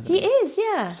way, isn't he? He is,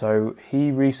 yeah. So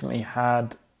he recently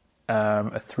had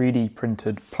a 3D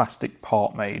printed plastic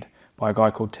part made by a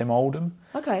guy called Tim Oldham.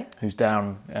 Okay. Who's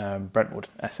down Brentwood,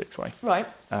 Essex way. Right.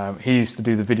 He used to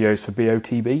do the videos for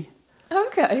BOTB.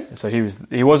 Okay. So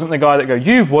he wasn't the guy that go,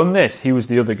 you've won this. He was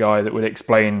the other guy that would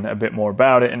explain a bit more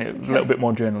about it, and it was a little bit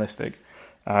more journalistic.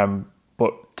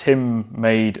 But Tim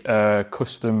made a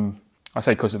custom. I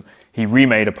say custom. He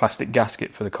remade a plastic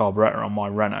gasket for the carburettor on my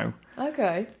Renault.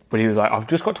 Okay. But he was like, I've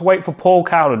just got to wait for Paul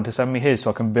Cowland to send me his so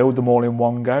I can build them all in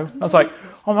one go. I was like,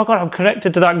 oh my God, I'm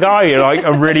connected to that guy in like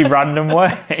a really random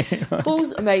way.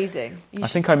 Paul's amazing. I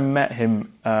think I met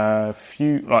him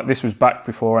this was back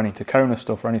before any Tacona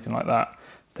stuff or anything like that.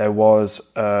 There was,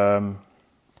 I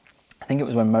think it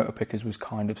was when Motor Pickers was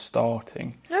kind of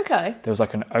starting. Okay. There was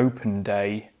like an open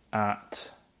day at,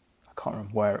 I can't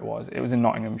remember where it was. It was in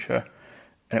Nottinghamshire.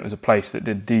 And it was a place that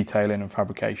did detailing and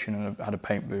fabrication and had a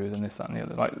paint booth and this, that, and the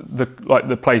other. Like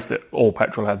the place that all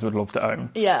petrol heads would love to own.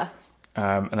 Yeah.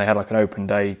 And they had like an open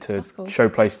day to cool.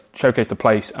 showcase the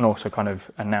place and also kind of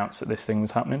announce that this thing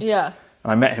was happening. Yeah.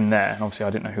 And I met him there, and obviously I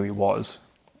didn't know who he was.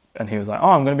 And he was like, oh,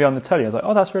 I'm going to be on the telly. I was like,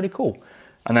 oh, that's really cool.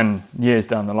 And then years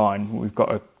down the line, we've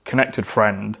got a connected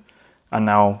friend and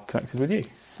now connected with you.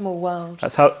 Small world.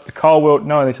 That's how the car world...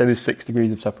 No, they say there's 6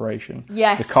 degrees of separation.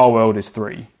 Yes. The car world is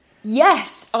 3.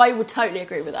 Yes, I would totally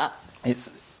agree with that. It's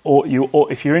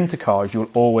or if you're into cars, you'll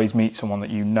always meet someone that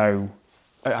you know,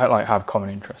 like have common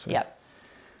interests with. Yep.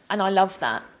 And I love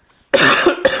that.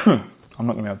 I'm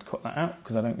not going to be able to cut that out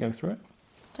because I don't go through it.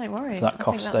 Don't worry. So that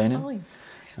cough staining. Fine.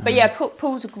 But yeah,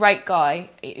 Paul's a great guy.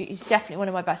 He's definitely one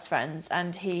of my best friends,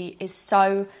 and he is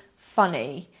so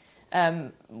funny.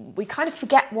 We kind of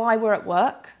forget why we're at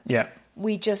work. Yeah.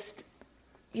 We just,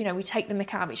 we take the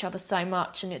mick out of each other so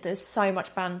much, and there's so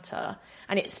much banter,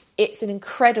 and it's an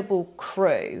incredible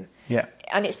crew. Yeah.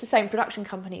 And it's the same production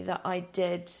company that I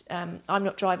did I'm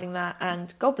Not Driving That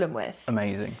and Goblin with.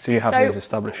 Amazing. So you have those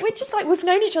established. We're just we've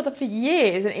known each other for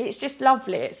years, and it's just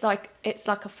lovely. It's like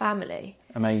a family.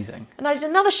 Amazing. And I did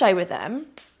another show with them,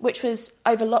 which was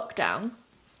over lockdown,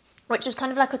 which was kind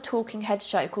of like a talking head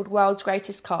show called World's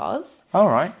Greatest Cars. All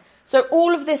right. So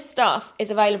all of this stuff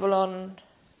is available on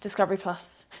Discovery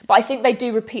Plus, but I think they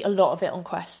do repeat a lot of it on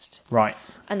Quest. Right.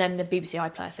 And then the BBC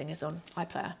iPlayer thing is on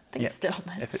iPlayer. I think it's still on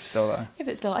there. If it's still there.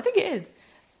 I think it is.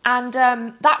 And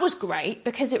that was great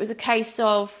because it was a case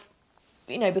of,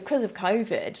 because of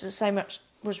COVID, so much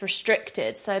was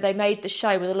restricted. So they made the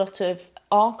show with a lot of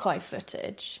archive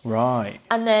footage. Right.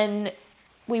 And then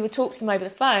we would talk to them over the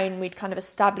phone. We'd kind of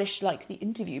establish the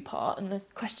interview part and the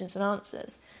questions and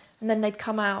answers. And then they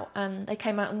came out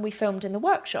and we filmed in the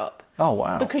workshop. Oh,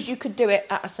 wow. Because you could do it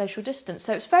at a social distance.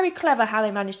 So it's very clever how they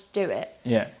managed to do it.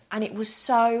 Yeah. And it was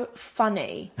so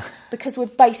funny because we're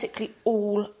basically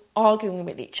all arguing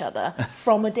with each other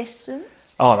from a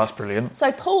distance. Oh, that's brilliant.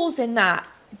 So Paul's in that.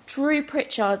 Drew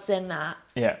Pritchard's in that.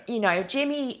 Yeah.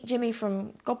 Jimmy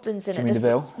from Goblin's in Jimmy it. There's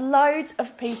DeVille. loads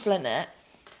of people in it.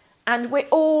 And we're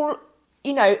all...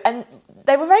 and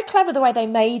they were very clever the way they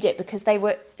made it because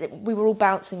we were all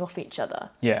bouncing off each other.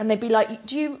 Yeah. And they'd be like,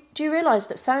 do you realise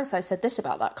that so-and-so said this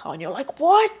about that car? And you're like,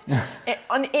 what?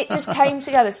 It just came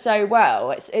together so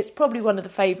well. It's probably one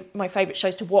of my favourite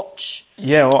shows to watch.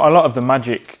 Yeah, well, a lot of the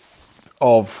magic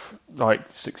of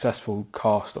successful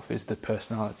car stuff is the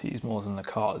personalities more than the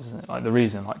cars, isn't it? The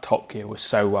reason Top Gear was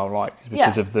so well liked is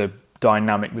because of the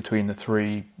dynamic between the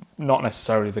three. Not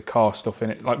necessarily the car stuff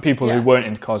in it. People who weren't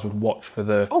into cars would watch for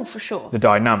for sure, the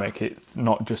dynamic. It's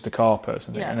not just a car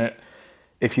person thing. Yeah. And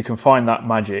if you can find that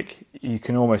magic, you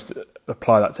can almost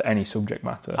apply that to any subject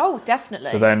matter. Oh, definitely.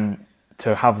 So then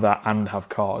to have that and have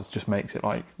cars just makes it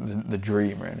the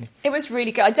dream, really. It was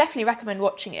really good. I definitely recommend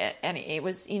watching it. And it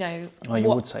was, Oh, you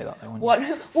would say that, though,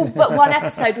 wouldn't you? But one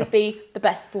episode would be the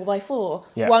best 4x4.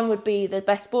 Yeah. One would be the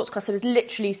best sports car. So it was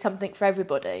literally something for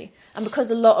everybody. And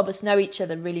because a lot of us know each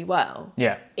other really well,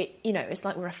 it's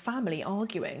like we're a family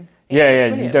arguing.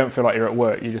 Yeah. You don't feel like you're at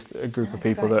work. You're just a group of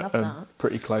people that are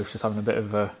pretty close, just having a bit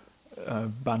of a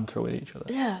banter with each other.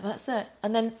 Yeah, that's it.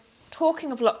 And then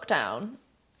talking of lockdown,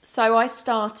 so I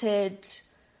started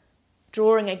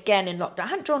drawing again in lockdown. I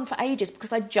hadn't drawn for ages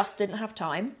because I just didn't have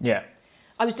time. Yeah.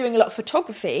 I was doing a lot of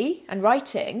photography and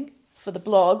writing for the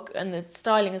blog and the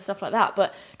styling and stuff like that,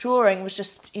 but drawing was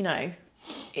just,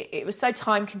 it was so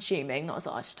time consuming. I was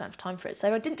like, I just don't have time for it.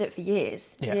 So I didn't do it for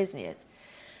years and years.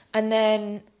 And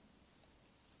then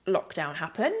lockdown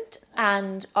happened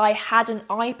and I had an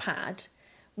iPad,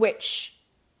 which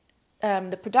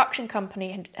the production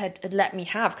company had let me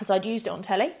have because I'd used it on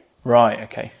telly. Right,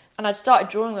 okay. And I'd started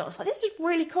drawing it. I was like, this is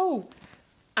really cool.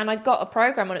 And I got a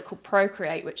program on it called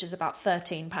Procreate, which is about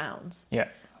 £13. Yeah.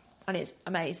 And it's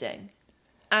amazing.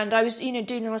 And I was,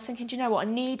 I was thinking, do you know what?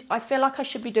 I feel like I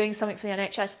should be doing something for the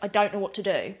NHS. I don't know what to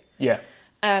do. Yeah.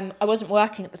 I wasn't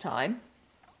working at the time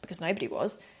because nobody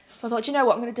was. So I thought, do you know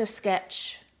what? I'm going to do a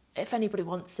sketch. If anybody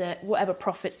wants it, whatever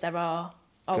profits there are,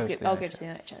 I'll give to the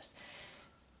NHS.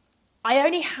 I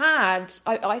only had,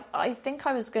 I think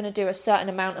I was going to do a certain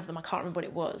amount of them. I can't remember what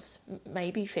it was.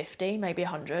 Maybe 50, maybe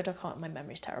 100. My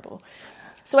memory's terrible.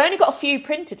 So I only got a few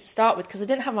printed to start with because I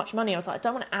didn't have much money. I was like, I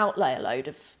don't want to outlay a load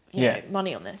of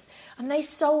money on this. And they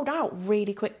sold out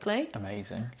really quickly.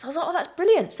 Amazing. So I was like, oh, that's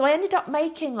brilliant. So I ended up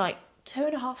making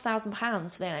 £2,500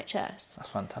 for the NHS. That's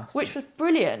fantastic. Which was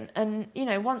brilliant. And,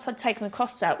 once I'd taken the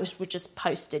costs out, which was just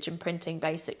postage and printing,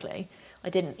 basically, I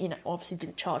didn't, obviously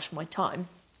didn't charge for my time.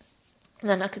 And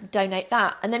then I could donate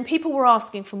that. And then people were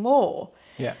asking for more.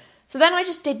 Yeah. So then I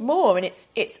just did more, and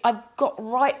I've got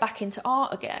right back into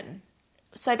art again.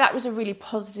 So that was a really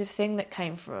positive thing that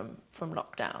came from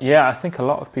lockdown. Yeah, I think a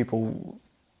lot of people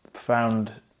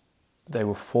found they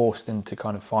were forced into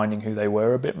kind of finding who they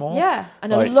were a bit more. Yeah,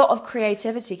 and a lot of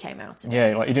creativity came out of it.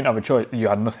 Yeah, you didn't have a choice. You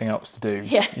had nothing else to do.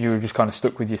 Yeah. You were just kind of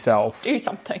stuck with yourself. Do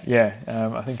something. Yeah,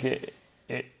 I think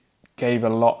it gave a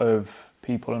lot of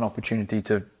people an opportunity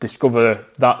to discover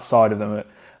that side of them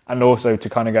and also to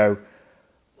kind of go,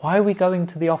 why are we going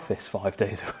to the office 5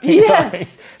 days a week? Yeah,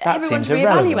 everyone's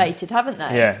reevaluated, haven't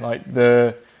they?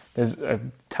 Yeah, there's a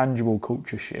tangible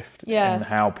culture shift in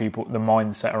how the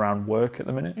mindset around work at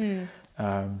the minute,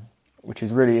 which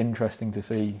is really interesting to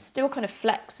see. It's still kind of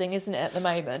flexing, isn't it, at the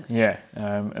moment? Yeah,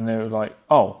 and they were like,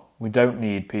 oh, we don't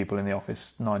need people in the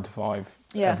office 9 to 5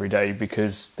 every day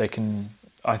because they can.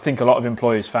 I think a lot of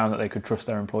employers found that they could trust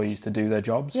their employees to do their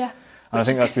jobs. Yeah, and I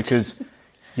think that's because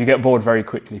you get bored very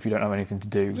quickly if you don't have anything to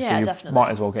do. Yeah, so you definitely.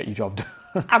 might as well get your job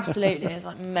done. Absolutely, it's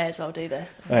like may as well do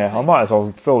this. Yeah, I might as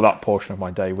well fill that portion of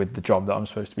my day with the job that I'm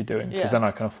supposed to be doing because then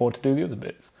I can afford to do the other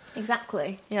bits.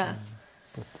 Exactly. Yeah.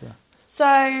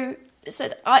 So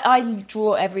I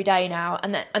draw every day now,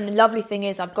 and the lovely thing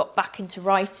is I've got back into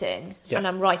writing, and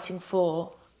I'm writing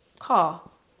for car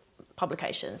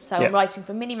publications. So I'm writing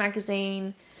for Mini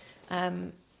Magazine.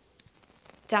 Dan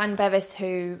Bevis,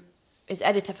 who is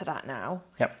editor for that now,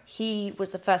 he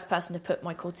was the first person to put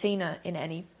my Cortina in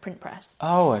any print press.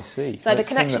 Oh, I see. So the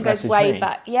connection goes way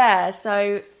back. Yeah,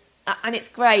 so, and it's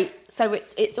great. So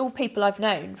it's all people I've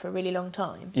known for a really long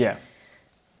time. Yeah.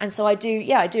 And so I do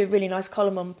a really nice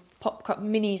column on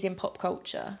minis in pop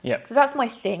culture. Yeah. Because that's my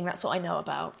thing, that's what I know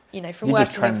about, from You're working in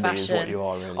just trendy fashion. Is what you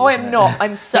are, really, oh, I'm not.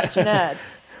 I'm such a nerd.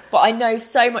 But I know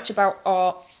so much about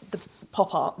art, the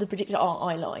pop art, the particular art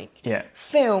I like. Yeah.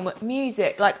 Film,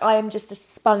 music, I am just a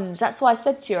sponge. That's why I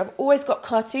said to you, I've always got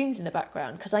cartoons in the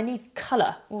background because I need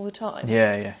colour all the time.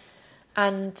 Yeah, yeah.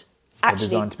 And they're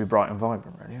designed to be bright and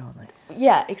vibrant, really, aren't they?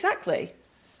 Yeah, exactly.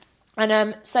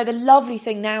 And so the lovely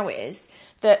thing now is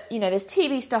that, there's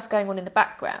TV stuff going on in the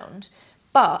background,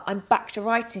 but I'm back to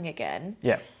writing again.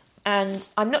 Yeah. And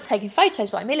I'm not taking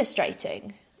photos, but I'm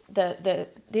illustrating the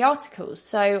articles.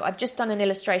 So I've just done an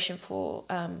illustration for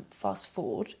Fast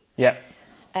Forward. Yeah.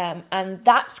 And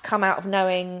that's come out of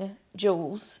knowing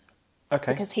Jules.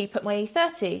 Okay. Because he put my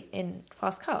E30 in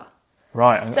Fast Car.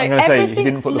 Right, I'm going to say he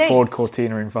didn't put the Ford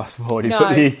Cortina in Fast Forward, he put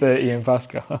the E30 in Fast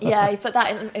Car. Yeah, he put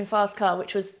that in Fast Car,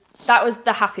 which was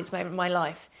the happiest moment of my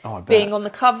life. Oh, I bet. Being on the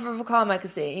cover of a car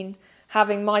magazine,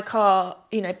 having my car,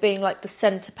 being like the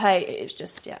centre page, it was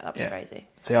just, that was crazy.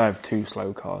 See, I have 2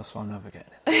 slow cars, so I'm never getting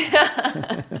it.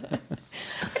 I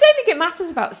don't think it matters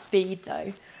about the speed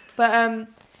though. But so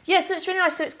it's really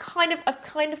nice. So I've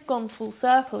kind of gone full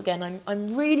circle again.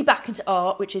 I'm really back into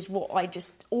art, which is what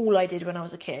all I did when I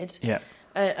was a kid. Yeah.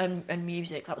 And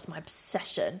music, that was my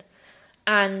obsession.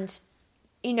 And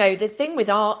the thing with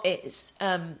art is,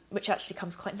 which actually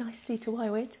comes quite nicely to why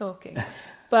we're talking.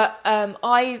 But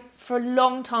for a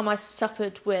long time, I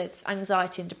suffered with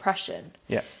anxiety and depression.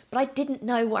 Yeah. But I didn't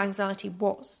know what anxiety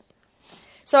was.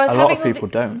 So I was a lot of people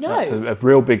don't. No. That's a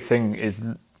real big thing is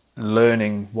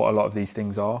learning what a lot of these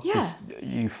things are. Yeah.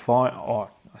 You find,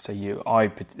 I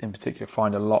in particular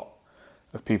find a lot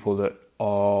of people that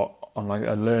are on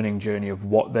a learning journey of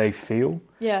what they feel.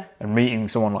 Yeah. And meeting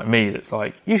someone like me that's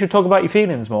like, you should talk about your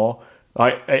feelings more.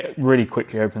 It really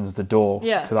quickly opens the door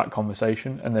to that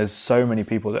conversation. And there's so many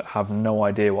people that have no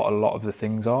idea what a lot of the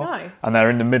things are. No. And they're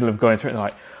in the middle of going through it and they're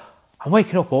like, I'm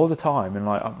waking up all the time and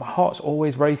my heart's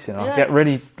always racing. I get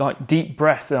really deep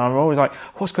breath and I'm always like,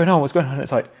 what's going on? And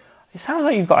it's like, it sounds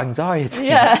like you've got anxiety.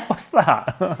 Yeah. What's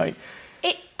that?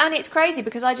 And it's crazy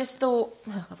because I just thought,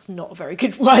 well, that was not a very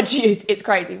good word to use. It's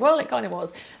crazy. Well, it kind of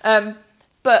was.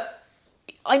 But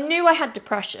I knew I had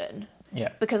depression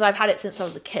because I've had it since I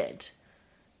was a kid.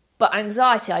 But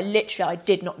anxiety, I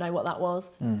did not know what that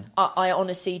was. I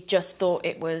honestly just thought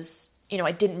it was,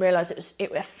 I didn't realise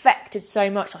it affected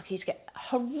so much. I used to get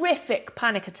horrific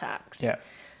panic attacks. Yeah.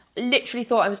 Literally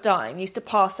thought I was dying. Used to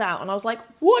pass out and I was like,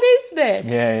 what is this?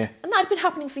 Yeah. And that had been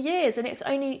happening for years. And it's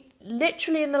only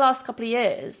literally in the last couple of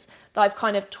years that I've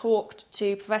kind of talked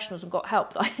to professionals and got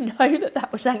help that I know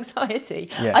that was anxiety.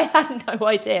 Yeah. I had no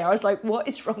idea. I was like, what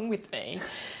is wrong with me?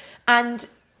 And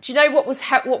do you know what was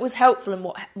helpful and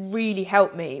what really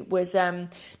helped me was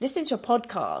listening to a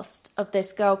podcast of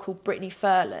this girl called Brittany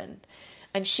Furlan.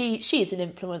 And she is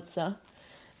an influencer.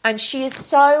 And she is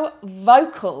so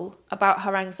vocal about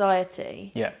her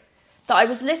anxiety that I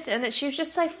was listening, and she was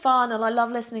just so fun, and I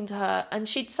love listening to her. And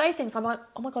she'd say things, I'm like,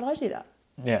 oh my God, I do that.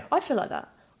 Yeah. I feel like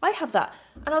that. I have that.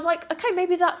 And I was like, okay,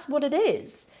 maybe that's what it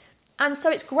is. And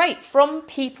so it's great from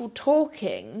people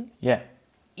talking. Yeah.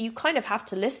 You kind of have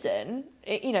to listen,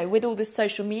 with all this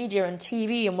social media and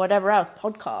TV and whatever else,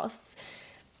 podcasts,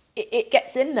 it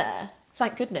gets in there.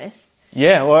 Thank goodness.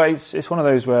 Yeah, well, it's one of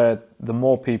those where the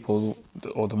more people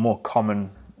or the more common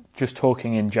just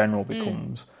talking in general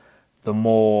becomes, the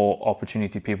more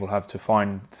opportunity people have to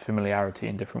find familiarity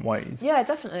in different ways. Yeah,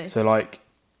 definitely. So,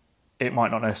 it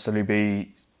might not necessarily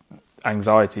be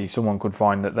anxiety. Someone could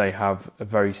find that they have a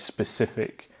very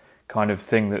specific kind of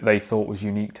thing that they thought was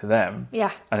unique to them.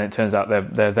 Yeah. And it turns out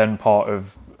they're then part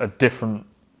of a different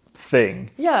thing.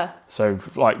 Yeah. So,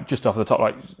 like, just off the top,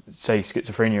 like, say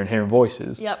schizophrenia and hearing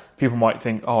voices. Yep. People might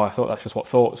think, oh, I thought that's just what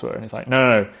thoughts were. And it's like,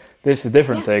 no, this is a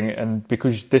different thing. And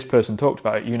because this person talked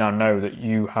about it, you now know that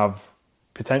you have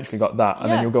potentially got that. And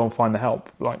then you'll go and find the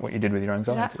help, like what you did with your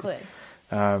anxiety. Exactly.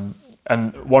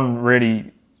 And one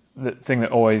really, the thing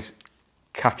that always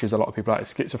catches a lot of people out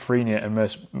is schizophrenia and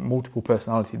multiple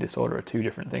personality disorder are two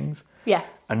different things. Yeah.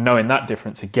 And knowing that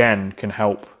difference, again, can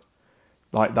help,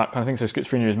 like, that kind of thing. So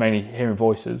schizophrenia is mainly hearing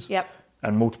voices. Yep.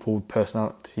 And multiple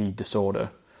personality disorder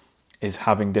is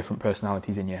having different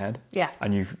personalities in your head. Yeah.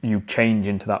 And you change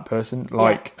into that person.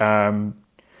 Like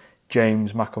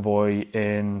James McAvoy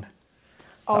in...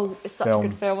 Oh, it's such a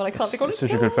good film, and I can't think of it. It's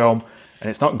such a good film. And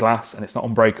it's not Glass, and it's not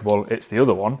Unbreakable, it's the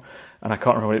other one. And I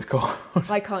can't remember what it's called.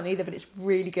 I can't either, but it's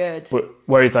really good. But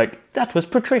where he's like, that was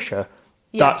Patricia.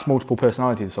 Yeah. That's multiple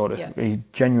personality disorder. Yeah. He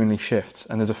genuinely shifts.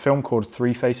 And there's a film called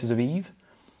Three Faces of Eve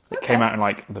that came out in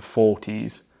like the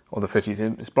 40s or the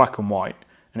 50s. It's black and white.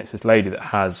 And it's this lady that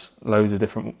has loads of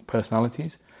different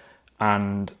personalities.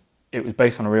 And it was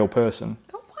based on a real person.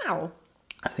 Oh, wow.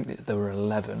 I think that there were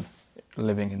 11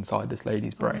 living inside this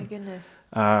lady's brain. Oh, my goodness.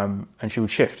 And she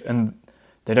would shift. And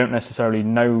they don't necessarily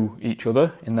know each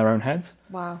other in their own heads.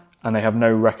 Wow. And they have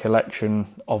no recollection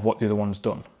of what the other one's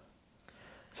done.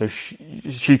 So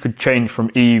she could change from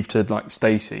Eve to, like,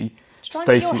 Stacey. Trying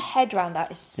to get your head around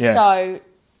that is so...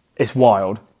 It's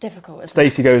wild. Difficult,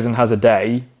 Stacey goes and has a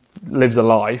day, lives a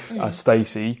life as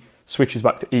Stacey, switches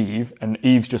back to Eve, and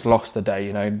Eve's just lost a day,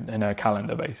 in her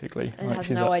calendar, basically. And like, has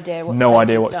she's no like, idea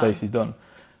what Stacey's done.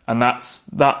 And that's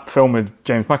that film with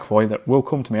James McAvoy that will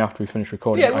come to me after we finish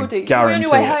recording. Yeah, we'll do. You'll be on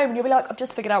your way home and you'll be like, I've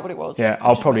just figured out what it was. Yeah,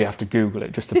 I'll probably have to Google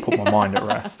it just to put my mind at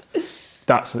rest.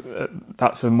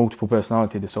 That's a multiple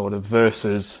personality disorder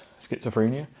versus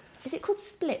schizophrenia. Is it called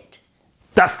Split?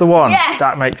 That's the one. Yes!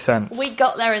 That makes sense. We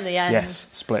got there in the end. Yes,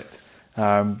 Split.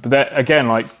 But then, again,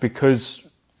 like, because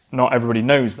not everybody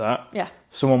knows that,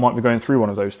 someone might be going through one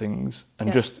of those things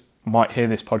and just might hear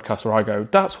this podcast where I go,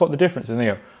 that's what the difference is. And they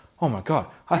go, oh my God,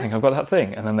 I think I've got that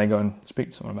thing. And then they go and speak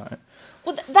to someone about it.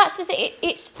 Well, that's the thing.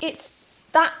 It's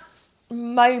that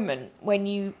moment when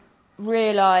you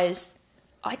realise,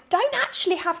 I don't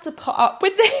actually have to put up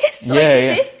with this.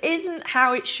 This isn't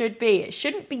how it should be. It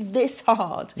shouldn't be this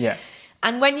hard. Yeah.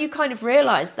 And when you kind of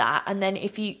realise that, and then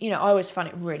if I always find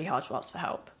it really hard to ask for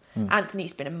help.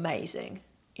 Anthony's been amazing.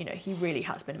 He really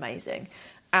has been amazing.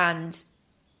 And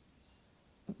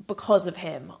because of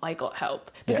him, I got help.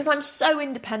 Because I'm so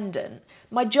independent.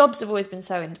 My jobs have always been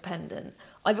so independent.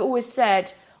 I've always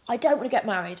said, I don't want to get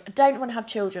married. I don't want to have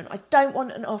children. I don't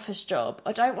want an office job.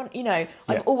 I don't want,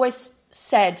 I've always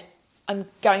said I'm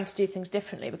going to do things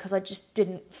differently because I just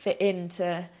didn't fit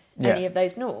into any of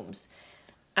those norms.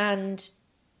 And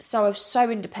so I was so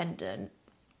independent.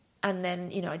 And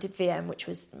then, I did VM, which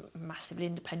was a massively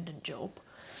independent job.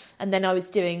 And then I was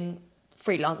doing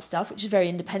freelance stuff, which is very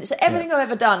independent. So everything I've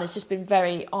ever done has just been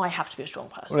I have to be a strong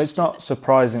person. Well, it's not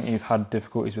surprising you've had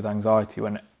difficulties with anxiety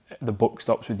when the buck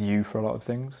stops with you for a lot of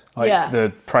things.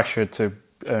 The pressure to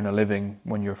earn a living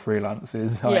when you're freelance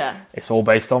is it's all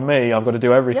based on me. I've got to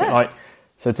do everything.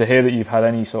 So to hear that you've had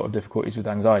any sort of difficulties with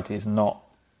anxiety is not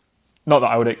that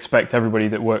I would expect everybody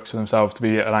that works for themselves to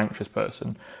be an anxious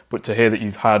person, but to hear that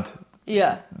you've had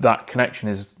that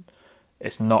connection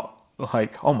it's not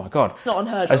like, oh my God. It's not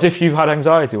unheard of. As if you've had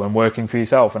anxiety when working for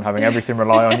yourself and having everything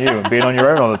rely on you and being on your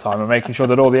own all the time and making sure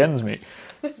that all the ends meet.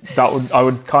 I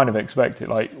would kind of expect it.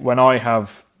 Like, when I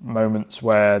have moments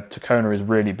where Tacona is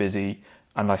really busy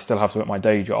and I still have to work my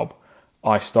day job,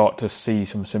 I start to see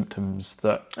some symptoms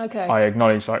that I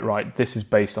acknowledge, like, right, this is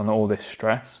based on all this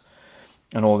stress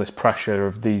and all this pressure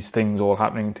of these things all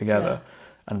happening together.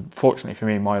 And fortunately for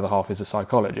me, my other half is a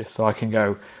psychologist, so I can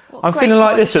go, I'm feeling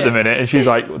like this at the minute. And she's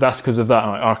like, that's because of that.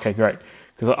 And I'm like, okay, great.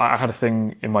 Because I had a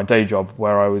thing in my day job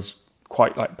where I was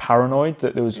quite, like, paranoid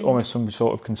that there was almost some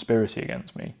sort of conspiracy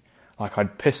against me. Like,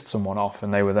 I'd pissed someone off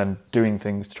and they were then doing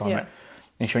things to try and make...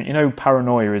 And she went,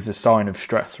 paranoia is a sign of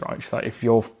stress, right? She's like, if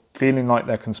you're feeling like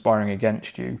they're conspiring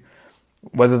against you,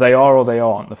 whether they are or they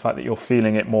aren't, the fact that you're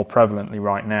feeling it more prevalently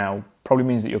right now probably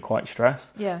means that you're quite stressed.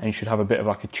 Yeah. And you should have a bit of,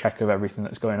 like, a check of everything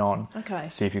that's going on. Okay.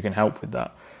 See if you can help with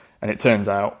that. And it turns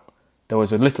out there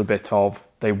was a little bit of,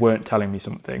 they weren't telling me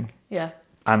something. Yeah.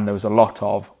 And there was a lot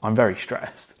of, I'm very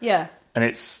stressed. Yeah. And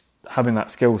it's having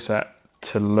that skill set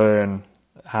to learn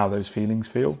how those feelings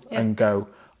feel and go,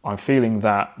 I'm feeling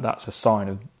that, that's a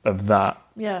sign of that.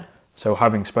 Yeah. So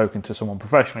having spoken to someone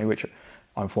professionally, which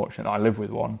I'm fortunate that I live with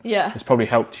one, it's probably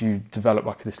helped you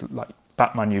develop this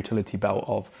Batman utility belt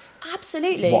of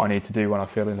absolutely what I need to do when I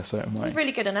feel in a certain way. It's a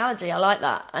really good analogy. I like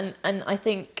that. And I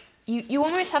think you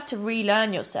almost have to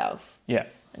relearn yourself. Yeah.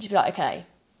 And to be like, okay,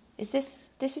 is this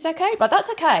is okay? But that's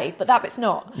okay, but that bit's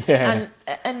not. Yeah.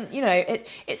 And you know,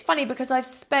 it's funny because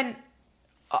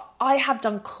I have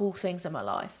done cool things in my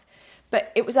life,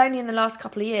 but it was only in the last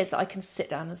couple of years that I can sit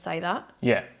down and say that.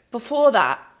 Yeah. Before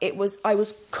that, I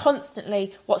was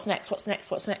constantly, what's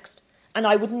next? And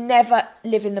I would never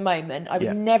live in the moment. I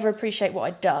would never appreciate what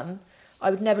I'd done. I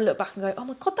would never look back and go, oh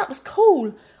my God, that was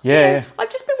cool. Yeah. I've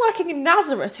just been working in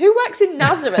Nazareth. Who works in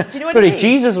Nazareth? Do you know what I mean?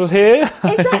 Jesus was here.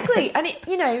 Exactly. And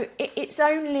it is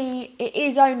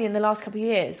only in the last couple of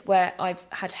years where I've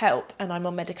had help and I'm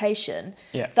on medication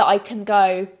that I can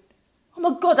go, oh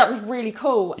my God, that was really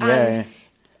cool. And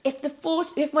if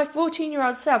my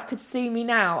 14-year-old self could see me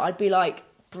now, I'd be like,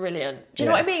 brilliant. Do you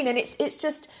know what I mean? And it's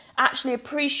just actually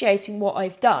appreciating what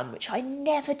I've done, which I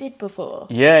never did before.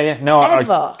 Yeah. No,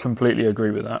 I completely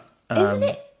agree with that. Isn't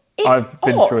it? I've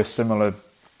been through a similar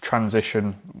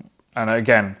transition, and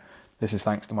again, this is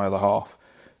thanks to my other half,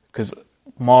 because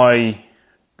my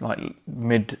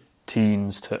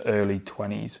mid-teens to early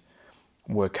 20s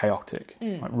were chaotic,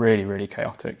 like really, really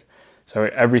chaotic. So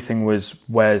everything was,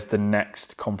 where's the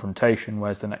next confrontation?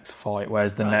 Where's the next fight?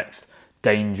 Where's the next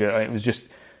danger? It was just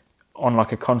on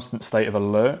like a constant state of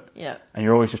alert. Yeah. And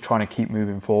you're always just trying to keep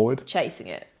moving forward. Chasing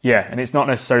it. Yeah. And it's not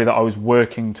necessarily that I was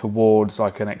working towards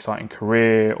like an exciting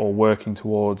career or working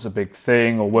towards a big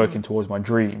thing or working towards my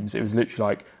dreams. It was literally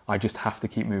like, I just have to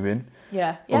keep moving.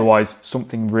 Yeah. Otherwise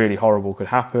something really horrible could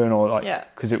happen or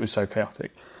because it was so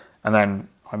chaotic. And then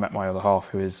I met my other half,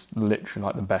 who is literally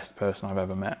like the best person I've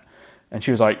ever met. And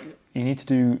she was like, you need to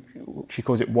do, she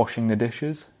calls it washing the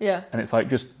dishes. Yeah. And it's like,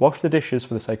 just wash the dishes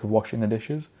for the sake of washing the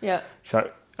dishes. Yeah.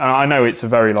 So I know it's a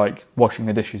very like, washing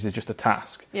the dishes is just a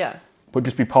task. Yeah. But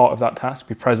just be part of that task,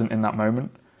 be present in that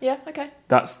moment. Yeah, okay.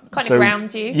 That's kind of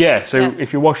grounds you. Yeah, so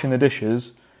if you're washing the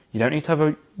dishes, you don't need to have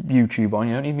a YouTube on,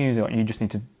 you don't need music on, you just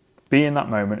need to be in that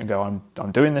moment and go,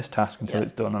 I'm doing this task until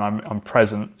it's done and I'm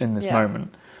present in this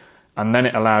moment. And then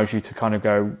it allows you to kind of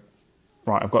go,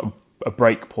 right, I've got a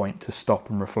break point to stop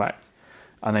and reflect,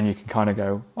 and then you can kind of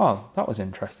go, oh, that was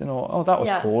interesting, or oh, that was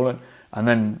cool, and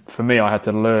then for me, I had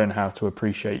to learn how to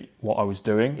appreciate what I was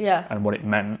doing and what it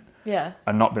meant,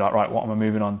 and not be like, right, what am I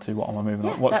moving on to? What am I moving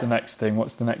on? What's the next thing?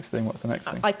 What's the next thing? What's the next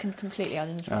thing? I can completely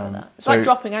identify with that. It's like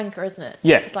dropping anchor, isn't it?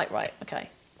 Yeah. It's like, right, okay.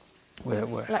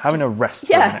 We're having a rest.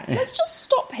 Yeah, let's just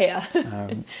stop here.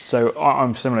 So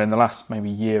I'm similar. In the last maybe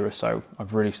year or so,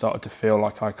 I've really started to feel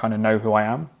like I kind of know who I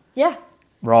am. Yeah.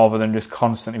 Rather than just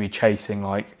constantly be chasing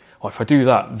like, oh, if I do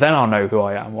that, then I'll know who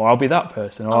I am, or I'll be that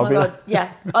person, or I'll be that.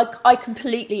 Yeah, I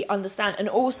completely understand. And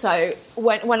also,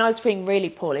 when I was feeling really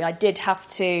poorly, I did have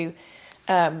to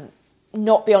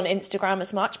not be on Instagram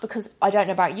as much, because I don't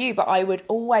know about you, but I would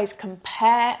always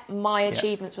compare my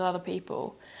achievements with other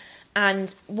people.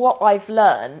 And what I've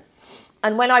learned,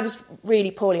 and when I was really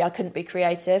poorly, I couldn't be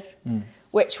creative,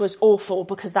 which was awful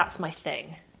because that's my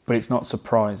thing. But it's not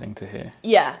surprising to hear.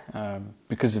 Yeah.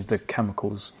 Because of the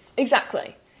chemicals.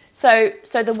 Exactly. So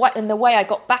the way I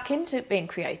got back into being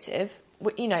creative,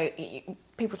 you know,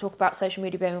 people talk about social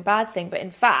media being a bad thing, but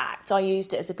in fact, I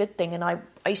used it as a good thing. And I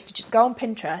used to just go on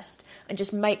Pinterest and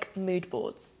just make mood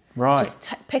boards. Right.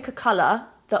 Just pick a colour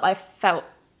that I feel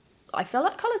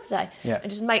that colour today. Yeah. And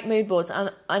just make mood boards.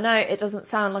 And I know it doesn't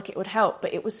sound like it would help,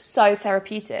 but it was so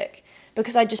therapeutic.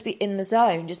 Because I'd just be in the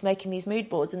zone, just making these mood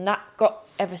boards, and that got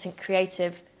everything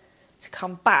creative to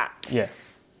come back,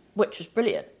 which was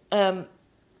brilliant. And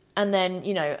then,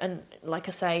 you know, and like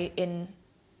I say,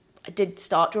 I did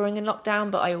start drawing in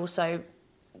lockdown, but I also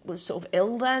was sort of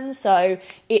ill then. So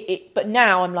but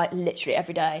now I'm like literally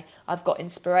every day I've got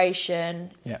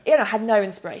inspiration. Yeah. You know, I had no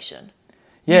inspiration.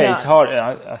 Yeah, it's hard.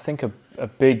 I think a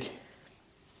big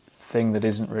thing that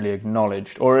isn't really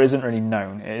acknowledged, or isn't really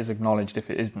known, it is acknowledged if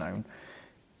it is known.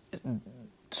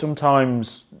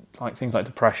 Sometimes, like things like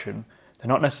depression, they're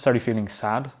not necessarily feeling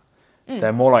sad.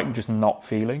 They're more like just not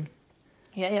feeling.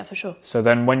 Yeah, for sure. So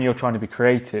then when you're trying to be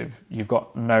creative, you've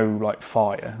got no like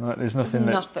fire. There's nothing.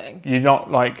 You're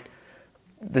not like,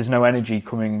 there's no energy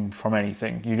coming from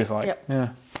anything. You're just like,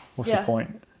 what's the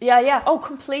point? Yeah. Oh,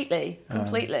 completely.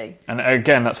 And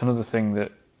again, that's another thing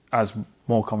that as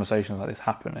more conversations like this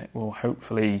happen, it will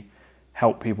hopefully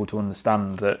help people to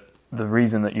understand that the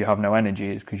reason that you have no energy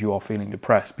is because you are feeling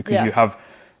depressed, because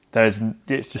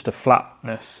it's just a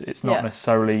flatness. It's not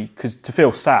necessarily, because to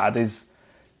feel sad is,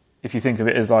 if you think of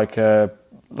it as like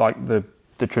the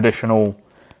traditional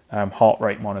heart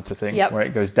rate monitor thing, where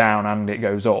it goes down and it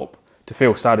goes up. To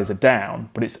feel sad is a down,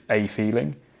 but it's a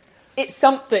feeling. It's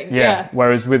something. Yeah.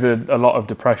 Whereas with a lot of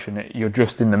depression, you're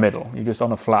just in the middle. You're just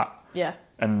on a flat. Yeah.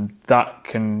 And that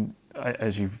can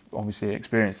as you've obviously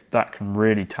experienced, that can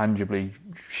really tangibly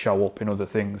show up in other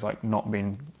things, like not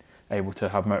being able to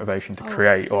have motivation to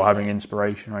create or having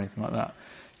inspiration or anything like that.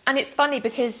 And it's funny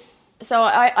because, so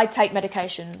I take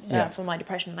medication for my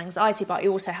depression and anxiety, but I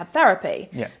also have therapy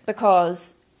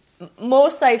because more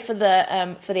so for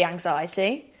the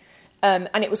anxiety.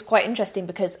 And it was quite interesting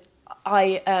because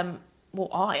a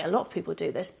lot of people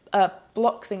do this,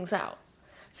 block things out.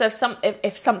 So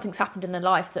if something's happened in their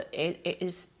life that it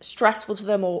is stressful to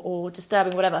them or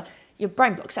disturbing, whatever, your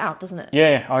brain blocks it out, doesn't it?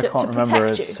 Yeah, I can't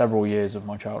remember several years of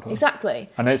my childhood. Exactly.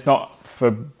 And it's not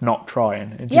for not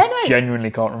trying. It just genuinely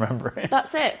can't remember it.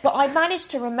 That's it. But I managed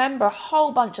to remember a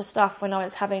whole bunch of stuff when I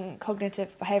was having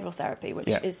cognitive behavioural therapy, which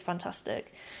is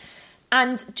fantastic.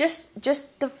 And just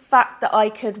the fact that I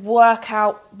could work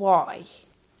out why.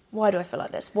 Why do I feel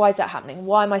like this? Why is that happening?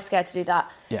 Why am I scared to do that?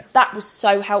 Yeah. That was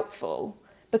so helpful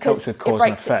because it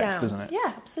breaks it down. Doesn't it?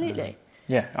 Yeah, absolutely.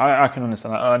 Yeah, I can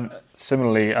understand that. And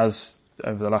similarly, as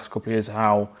over the last couple of years,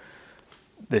 how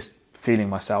this feeling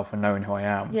myself and knowing who I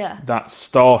am, that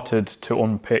started to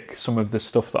unpick some of the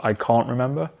stuff that I can't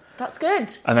remember. That's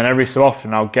good. And then every so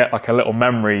often I'll get like a little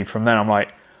memory from then. I'm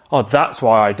like, oh, that's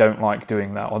why I don't like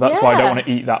doing that, or that's why I don't want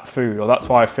to eat that food, or that's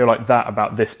why I feel like that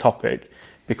about this topic,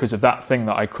 because of that thing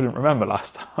that I couldn't remember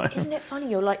last time. Isn't it funny?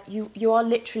 You're like, you are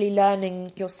literally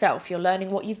learning yourself. You're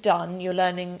learning what you've done. You're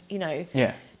learning,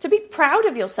 to be proud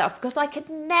of yourself, because I could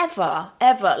never,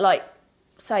 ever,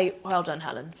 say, well done,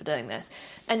 Helen, for doing this.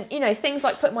 And, things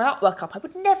like putting my artwork up, I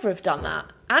would never have done that.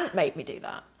 Ant made me do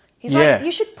that. He's like,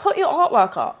 you should put your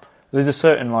artwork up. There's a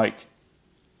certain, I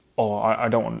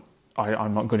don't want,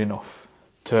 I'm not good enough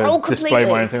to display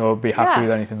my anything or be happy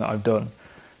with anything that I've done.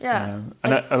 Yeah.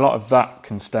 And a lot of that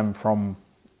can stem from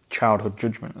childhood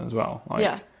judgment as well.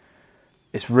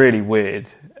 It's really weird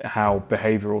how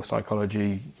behavioural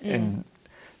psychology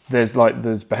there's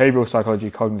behavioural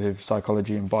psychology, cognitive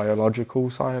psychology, and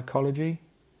biological psychology,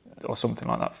 or something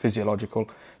like that, physiological.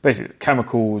 Basically,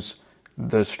 chemicals,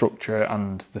 the structure,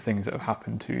 and the things that have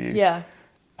happened to you. Yeah.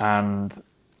 And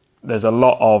there's a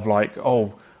lot of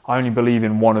I only believe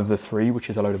in one of the three, which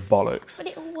is a load of bollocks. But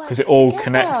it all works because it all together.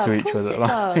 connects to each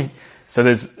other. So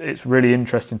it's really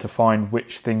interesting to find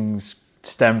which things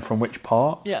stem from which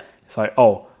part. Yeah. It's like,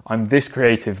 I'm this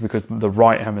creative because the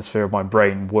right hemisphere of my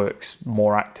brain works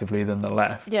more actively than the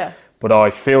left. Yeah. But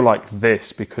I feel like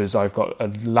this because I've got a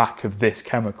lack of this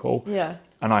chemical. Yeah.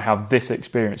 And I have this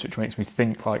experience which makes me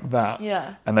think like that.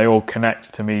 Yeah. And they all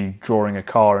connect to me drawing a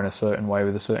car in a certain way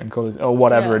with a certain colours or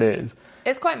whatever it is.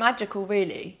 It's quite magical,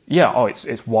 really. Yeah,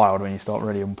 it's wild when you start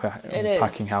really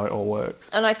unpacking how it all works.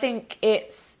 And I think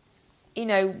it's,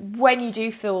 when you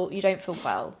don't feel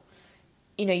well,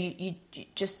 you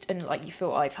just, and you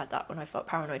feel, I've had that when I felt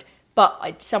paranoid,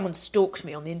 but someone stalked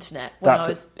me on the internet when I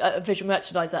was a visual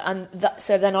merchandiser, and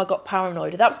so then I got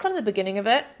paranoid. That was kind of the beginning of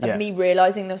it, of me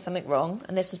realising there was something wrong,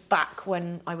 and this was back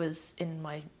when I was in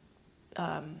my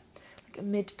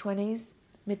mid to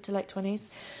late 20s.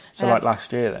 So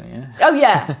last year then, yeah? Oh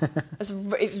yeah, it was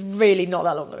really not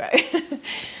that long ago.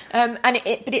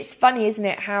 But it's funny, isn't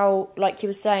it, how, like you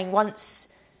were saying, once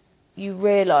you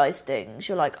realise things,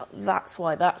 you're like, that's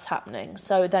why that's happening.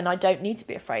 So then I don't need to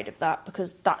be afraid of that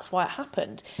because that's why it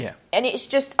happened. Yeah. And it's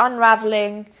just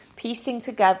unravelling, piecing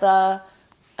together,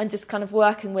 and just kind of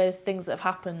working with things that have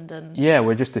happened. And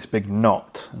we're just this big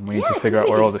knot, and we need to figure out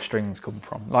where all the strings come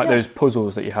from. Those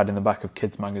puzzles that you had in the back of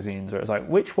kids' magazines, where it's like,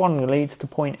 which one leads to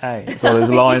point A? It's all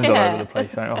those lines all over the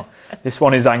place. Like, this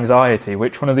one is anxiety.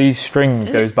 Which one of these strings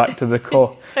goes back to the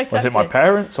core? Exactly. Was it my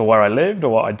parents, or where I lived, or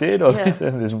what I did? Or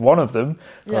there's one of them.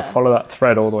 I follow that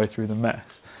thread all the way through the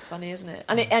mess. It's funny, isn't it?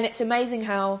 And it's amazing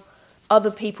how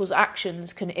other people's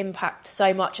actions can impact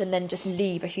so much and then just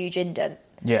leave a huge indent.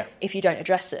 Yeah. If you don't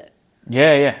address it.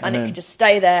 Yeah. And it could just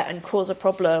stay there and cause a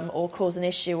problem or cause an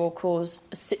issue or cause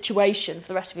a situation for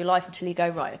the rest of your life until you go,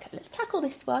 right, okay, let's tackle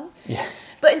this one. Yeah.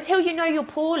 But until you know you're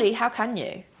poorly, how can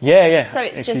you? Yeah. So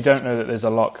if you don't know that there's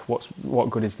a lock, what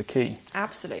good is the key?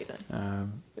 Absolutely.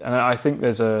 And I think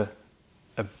there's a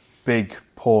big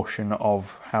portion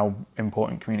of how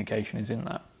important communication is in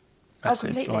that message.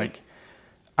 Completely.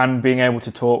 And being able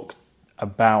to talk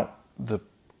about the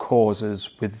causes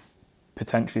with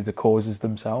potentially the causes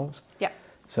themselves. Yeah.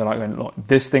 So look,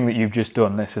 this thing that you've just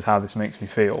done, this is how this makes me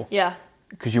feel. Yeah.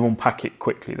 Because you unpack it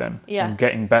quickly then. Yeah. And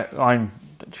getting better, I'm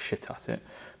shit at it,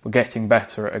 but getting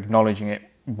better at acknowledging it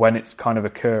when it's kind of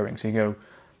occurring. So you go,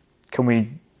 can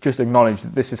we just acknowledge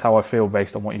that this is how I feel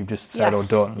based on what you've just said or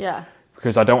done? Yeah.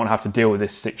 Because I don't want to have to deal with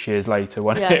this 6 years later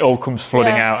when it all comes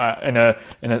flooding out in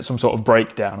a some sort of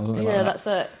breakdown or something like that. Yeah, that's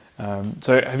it.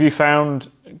 So have you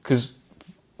found, because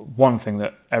one thing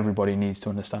that everybody needs to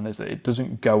understand is that it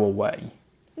doesn't go away.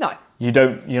 No.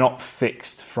 You're not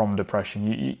fixed from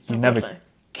depression. You're never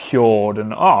cured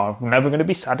and, I'm never going to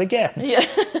be sad again. Yeah.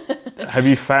 Have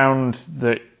you found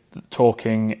that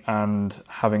talking and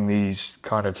having these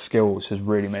kind of skills has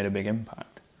really made a big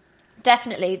impact?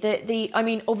 Definitely. I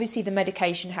mean, obviously the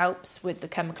medication helps with the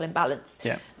chemical imbalance.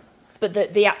 Yeah. But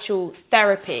the actual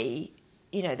therapy,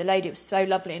 you know, the lady was so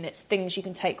lovely, and it's things you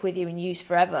can take with you and use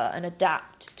forever and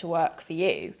adapt to work for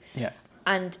you. Yeah.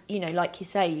 And, you know, like you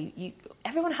say,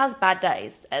 everyone has bad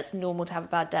days. It's normal to have a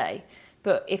bad day.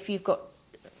 But if you've got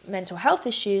mental health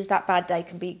issues, that bad day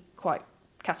can be quite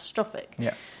catastrophic.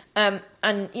 Yeah.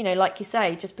 And, you know, like you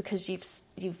say, just because you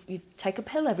take a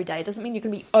pill every day doesn't mean you're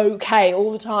going to be okay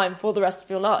all the time for the rest of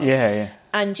your life. Yeah, yeah.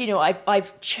 And, you know,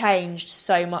 I've changed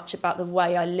so much about the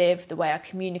way I live, the way I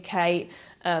communicate,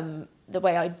 the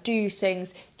way I do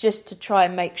things, just to try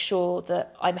and make sure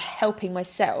that I'm helping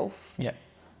myself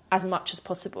as much as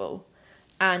possible.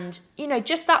 And, you know,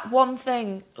 just that one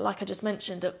thing, like I just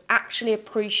mentioned, of actually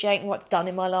appreciating what I've done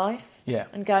in my life. Yeah.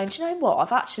 And going, do you know what?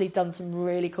 I've actually done some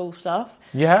really cool stuff.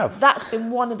 You have. That's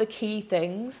been one of the key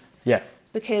things. Yeah.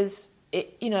 Because,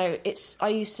 I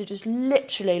used to just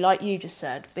literally, like you just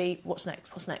said, be, what's next,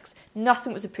 what's next?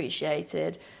 Nothing was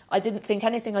appreciated. I didn't think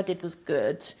anything I did was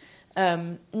good.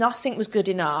 Nothing was good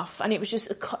enough. And it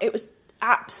was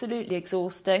absolutely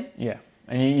exhausting. Yeah.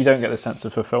 And you don't get the sense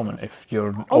of fulfilment if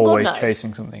you're always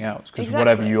chasing something else. Because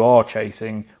whatever you are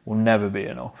chasing will never be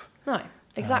enough. No,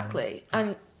 exactly.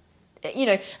 And, you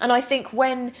know, and I think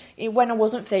when I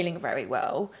wasn't feeling very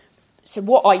well, so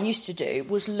what I used to do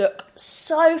was look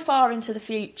so far into the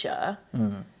future.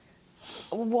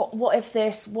 What if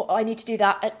this? What I need to do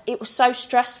that? And it was so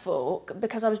stressful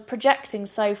because I was projecting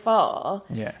so far.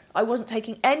 Yeah. I wasn't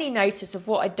taking any notice of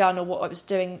what I'd done or what I was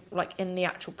doing, like in the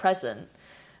actual present.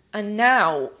 And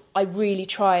now I really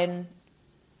I'm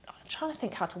trying to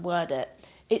think how to word it.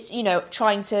 It's, you know, it's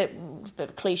a bit of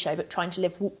a cliche, but trying to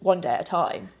live one day at a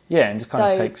time. Yeah, and just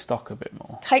kind of take stock a bit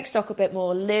more. Take stock a bit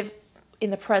more, live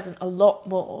in the present a lot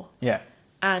more. Yeah.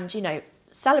 And, you know,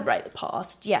 celebrate the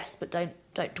past, yes, but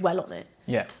don't dwell on it.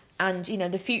 Yeah. And, you know,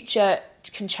 the future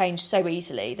can change so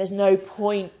easily. There's no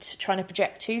point trying to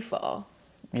project too far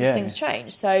because things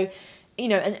change. So, you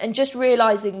know, and just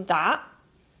realising that,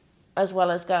 as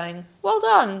well as going, well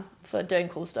done for doing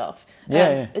cool stuff.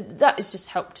 That has just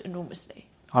helped enormously.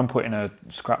 I'm putting a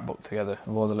scrapbook together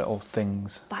of all the little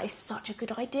things. That is such a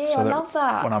good idea. I love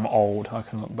that. When I'm old, I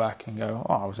can look back and go,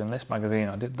 I was in this magazine,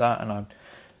 I did that,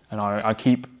 and I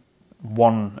keep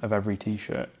one of every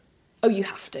T-shirt. Oh, you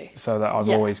have to. So that I've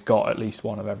always got at least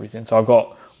one of everything. So I've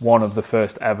got one of the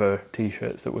first ever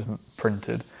T-shirts that was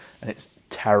printed, and it's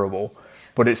terrible.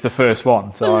 But it's the first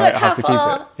one, so I have to keep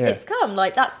it. Yeah. It's come.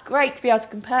 Like, that's great to be able to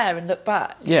compare and look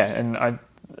back. Yeah, and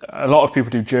a lot of people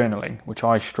do journaling, which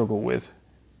I struggle with.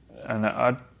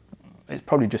 And it's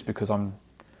probably just because I'm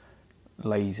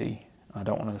lazy. I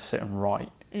don't want to sit and write,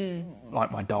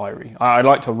 like my diary. I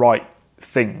like to write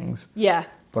things. Yeah.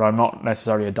 But I'm not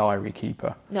necessarily a diary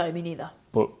keeper. No, me neither.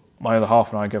 But my other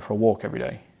half and I go for a walk every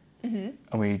day. Mm-hmm.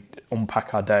 And we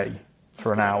unpack our day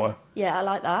for an hour. Yeah, I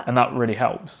like that. And that really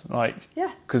helps.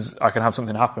 Because I can have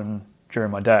something happen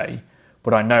during my day,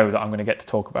 but I know that I'm going to get to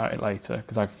talk about it later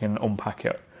because I can unpack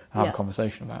it and have a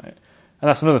conversation about it. And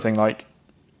that's another thing, like,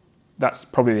 that's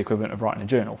probably the equivalent of writing a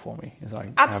journal for me, is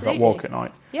I have that walk at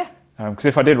night. Yeah. Because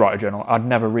if I did write a journal, I'd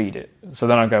never read it. So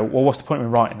then I go, well, what's the point of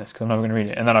me writing this? Because I'm never going to read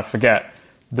it. And then I forget.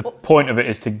 The point of it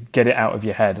is to get it out of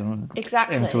your head and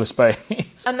into a space.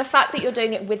 And the fact that you're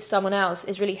doing it with someone else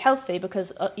is really healthy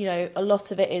because, you know, a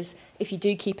lot of it is if you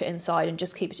do keep it inside and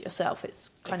just keep it to yourself, it's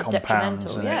kind of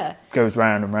detrimental. Yeah. It goes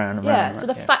round and round and round. Yeah, so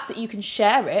the fact that you can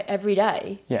share it every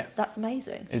day, that's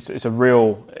amazing. It's a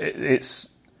real... It's...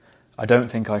 I don't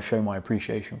think I show my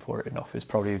appreciation for it enough is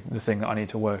probably the thing that I need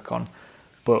to work on.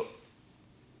 But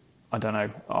I don't know.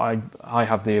 I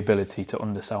have the ability to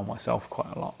undersell myself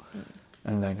quite a lot.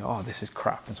 And then go, this is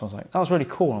crap. And someone's like, that was really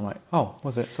cool. I'm like, oh,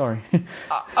 was it? Sorry.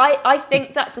 I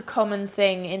think that's a common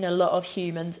thing in a lot of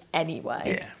humans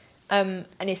anyway. Yeah.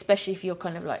 And especially if you're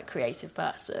kind of like a creative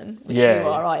person, which you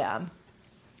are, I am.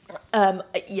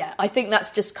 I think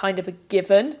that's just kind of a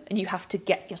given and you have to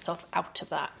get yourself out of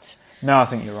that. No, I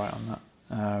think you're right on that.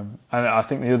 And I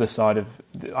think the other side of...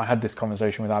 I had this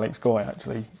conversation with Alex Goy,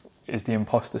 actually, is the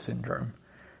imposter syndrome.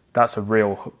 That's a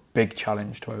real big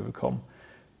challenge to overcome.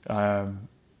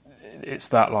 It's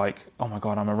that, like, oh my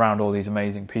God, I'm around all these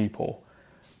amazing people.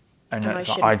 And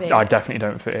I definitely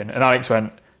don't fit in. And Alex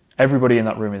went, everybody in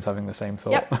that room is having the same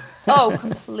thought. Yep. Oh,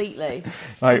 completely.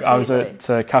 I was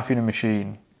at Caffeine and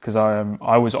Machine because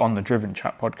I was on the Driven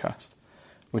Chat podcast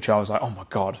which I was like, oh my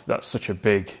God, that's such a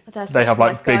big... They have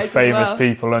like big famous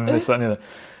people and this, that and the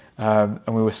other.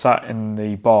 And we were sat in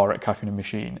the bar at Caffeine and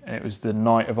Machine, and it was the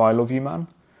night of I Love You Man.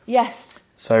 Yes.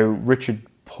 So Richard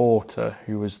Porter,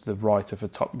 who was the writer for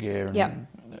Top Gear, and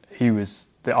he was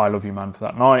the I Love You Man for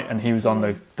that night, and he was on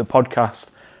the podcast,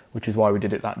 which is why we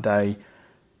did it that day.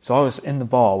 So I was in the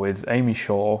bar with Amy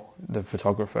Shaw, the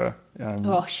photographer.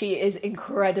 She is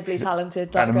incredibly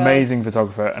talented. An amazing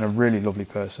photographer and a really lovely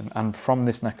person, and from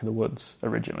this neck of the woods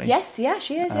originally. Yes, yeah,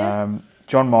 she is, yeah.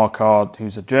 John Marquardt,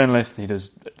 who's a journalist, he does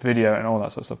video and all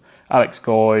that sort of stuff. Alex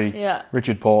Goy,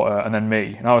 Richard Porter, and then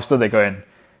me. And I was stood there going,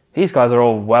 these guys are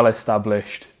all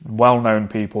well-established, well-known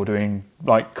people doing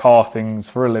like car things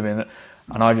for a living,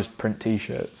 and I just print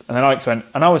T-shirts. And then Alex went,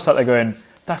 and I was sat there going,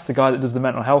 that's the guy that does the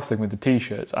mental health thing with the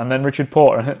T-shirts. And then Richard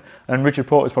Porter's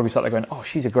probably sat there going, oh,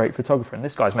 she's a great photographer, and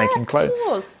this guy's making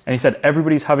clothes. And he said,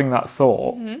 everybody's having that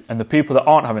thought, and the people that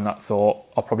aren't having that thought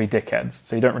are probably dickheads,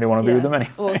 so you don't really want to be with them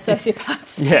anyway. Or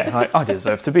sociopaths. I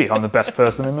deserve to be. I'm the best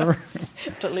person in the room.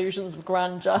 Delusions of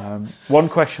grandeur. One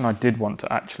question I did want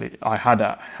to I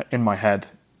had in my head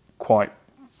quite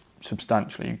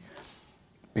substantially,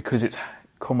 because it's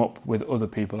come up with other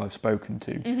people I've spoken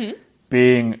to.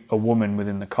 Being a woman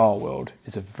within the car world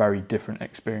is a very different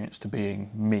experience to being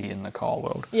me in the car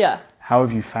world. Yeah. How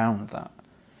have you found that?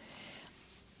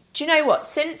 Do you know what?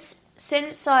 Since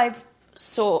I've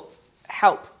sought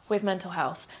help with mental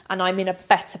health and I'm in a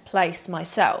better place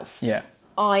myself,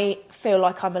 I feel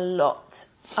like I'm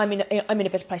in a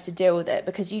better place to deal with it,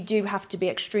 because you do have to be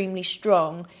extremely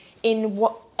strong in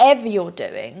whatever you're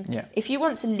doing. Yeah. If you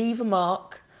want to leave a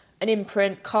mark, an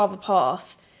imprint, carve a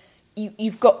path,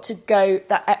 you've got to go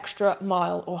that extra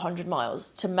mile or 100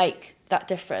 miles to make that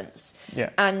difference.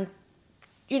 Yeah. And,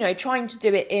 trying to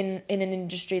do it in an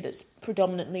industry that's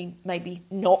predominantly maybe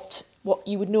not what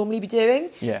you would normally be doing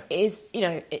is,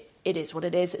 it is what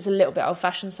it is. It's a little bit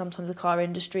old-fashioned sometimes, the car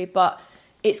industry, but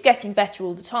it's getting better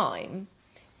all the time.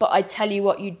 But I tell you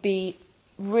what, you'd be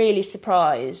really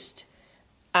surprised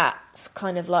at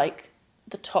kind of like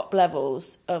the top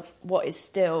levels of what is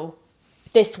still,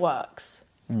 this works.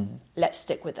 Let's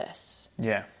stick with this.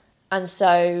 Yeah. And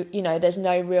so, there's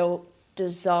no real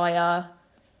desire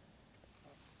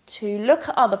to look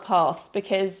at other paths,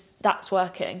 because that's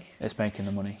working. It's making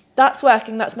the money. That's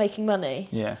working, that's making money.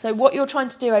 Yeah. So what you're trying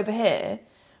to do over here,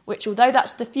 which although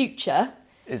that's the future...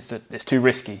 It's too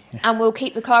risky. And will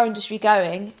keep the car industry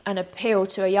going and appeal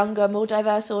to a younger, more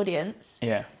diverse audience.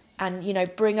 Yeah. And,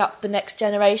 bring up the next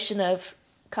generation of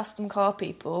custom car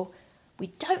people.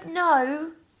 We don't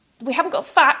know... We haven't got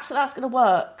facts that that's going to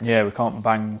work. Yeah, we can't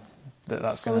bang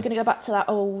that's so we're going to go back to that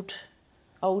old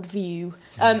view.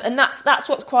 And that's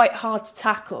what's quite hard to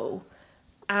tackle.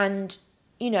 And,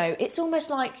 it's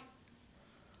almost like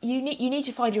you need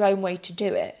to find your own way to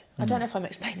do it. I don't know if I'm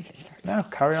explaining this very well. No,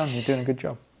 carry on. You're doing a good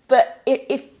job. But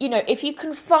if you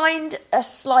can find a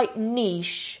slight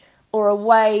niche or a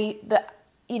way that,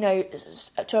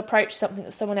 to approach something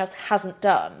that someone else hasn't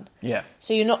done. Yeah.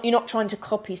 So you're not trying to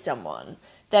copy someone,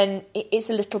 then it's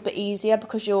a little bit easier,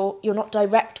 because you're not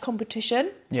direct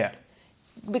competition. Yeah.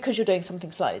 Because you're doing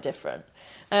something slightly different.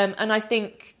 And I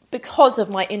think because of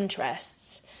my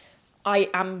interests, I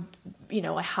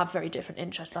have very different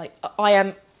interests. I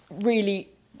am really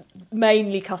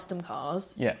mainly custom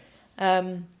cars. Yeah.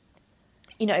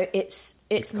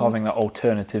 It's carving that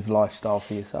alternative lifestyle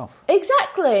for yourself.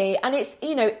 Exactly. And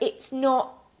it's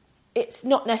not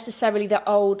necessarily the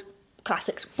old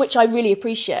classics, which I really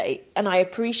appreciate, and I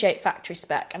appreciate factory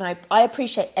spec, and I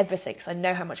appreciate everything, because I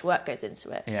know how much work goes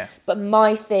into it. Yeah. But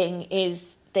my thing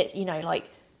is that, like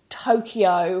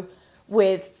Tokyo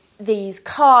with these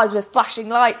cars with flashing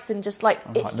lights and just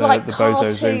it's like the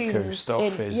cartoons. Bozo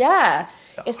stuff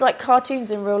It's like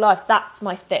cartoons in real life. That's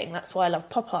my thing. That's why I love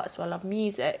pop art. That's why I love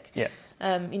music. Yeah.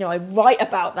 I write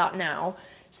about that now.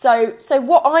 So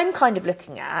what I'm kind of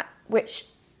looking at, which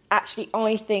actually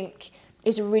I think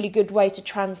is a really good way to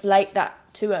translate that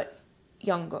to a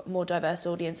younger, more diverse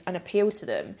audience and appeal to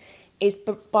them, is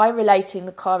by relating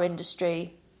the car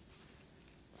industry,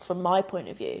 from my point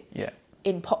of view,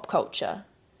 in pop culture,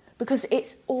 because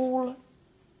it's all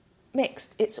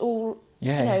mixed. It's all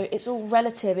it's all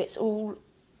relative. It's all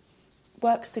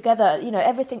works together.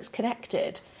 Everything's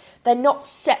connected. They're not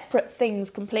separate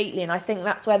things completely, and I think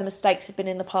that's where the mistakes have been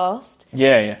in the past.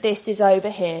 Yeah. This is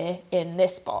over here in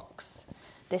this box.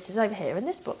 This is over here in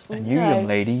this box. Well, and you, young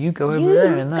lady, you go over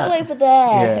there in that. Go over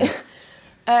there.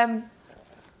 Yeah.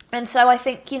 And so I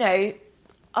think,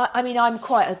 I'm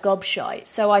quite a gobshite,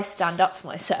 so I stand up for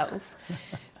myself.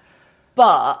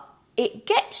 But it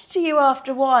gets to you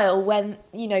after a while when,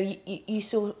 you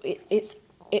saw it's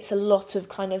it's a lot of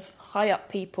kind of high up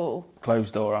people.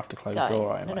 Closed door after closed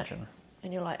door, I imagine. No.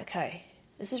 And you're like, okay,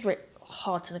 this is really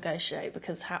hard to negotiate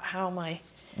because how am I...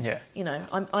 Yeah. You know,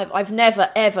 I've never,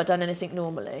 ever done anything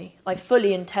normally. I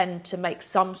fully intend to make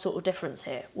some sort of difference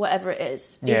here, whatever it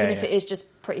is, even if it is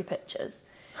just pretty pictures.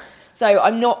 So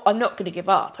I'm not going to give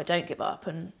up. I don't give up.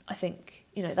 And I think,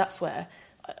 you know, that's where,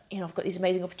 you know, I've got these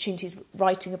amazing opportunities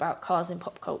writing about cars in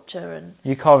pop culture. And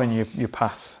you're carving your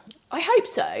path. I hope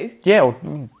so. Yeah, well,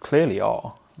 you clearly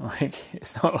are. Like,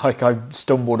 it's not like I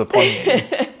stumbled upon you.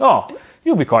 Oh,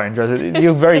 you'll be quite interested.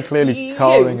 You're very clearly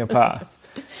carving a path.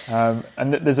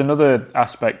 And there's another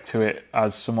aspect to it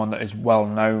as someone that is well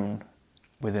known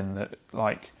within the,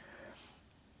 like,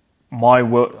 my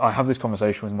world. I have this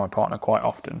conversation with my partner quite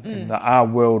often, in that our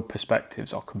world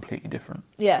perspectives are completely different.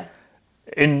 Yeah.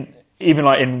 Even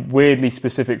like in weirdly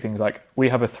specific things, like we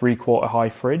have a 3-quarter high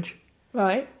fridge.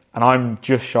 Right. And I'm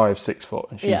just shy of 6 foot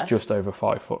and she's just over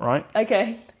 5 foot, right?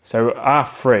 Okay. So our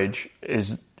fridge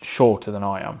is shorter than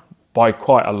I am by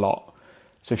quite a lot.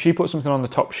 So if she puts something on the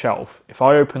top shelf, if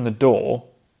I open the door,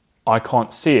 I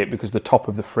can't see it because the top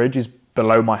of the fridge is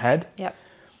below my head. Yep.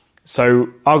 So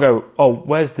I'll go, oh,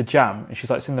 where's the jam? And she's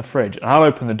like, it's in the fridge. And I'll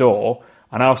open the door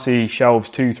and I'll see shelves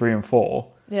 2, 3 and 4.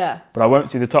 Yeah. But I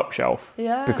won't see the top shelf.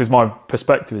 Yeah. Because my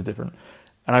perspective is different.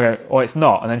 And I go, oh, it's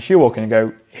not. And then she'll walk in and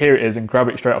go, here it is, and grab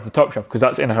it straight off the top shelf because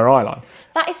that's in her eye line.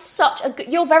 That is such a good...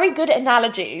 You're very good at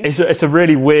analogies. It's a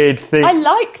really weird thing. I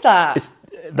like that.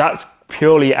 That's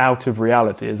purely out of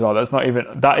reality as well. That's not even...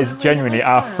 That is genuinely...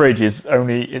 Our fridge is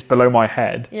only... It's below my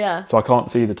head. Yeah. So I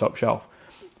can't see the top shelf.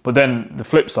 But then the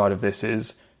flip side of this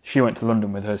is she went to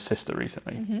London with her sister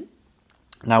recently. Mm-hmm.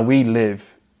 Now, we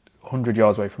live 100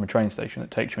 yards away from a train station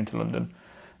that takes you into London,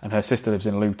 and her sister lives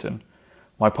in Luton.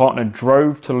 My partner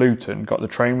drove to Luton, got the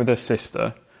train with her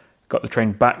sister, got the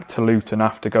train back to Luton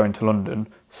after going to London,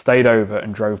 stayed over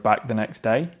and drove back the next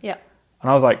day. Yeah. And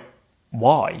I was like,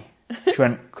 why? She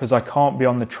went, because I can't be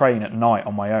on the train at night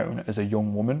on my own as a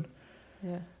young woman.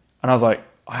 Yeah. And I was like,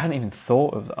 I hadn't even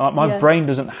thought of that. My brain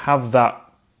doesn't have that,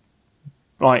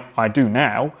 like I do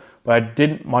now, but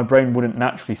my brain wouldn't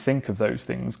naturally think of those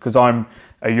things because I'm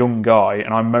a young guy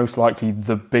and I'm most likely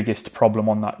the biggest problem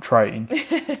on that train.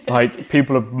 Like,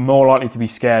 people are more likely to be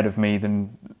scared of me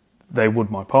than they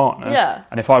would my partner. Yeah.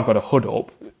 And if I've got a hood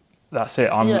up, that's it.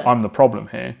 I'm the problem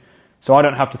here. So I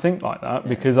don't have to think like that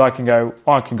because I can go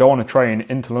on a train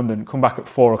into London, come back at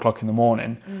 4 o'clock in the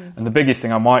morning, and the biggest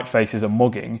thing I might face is a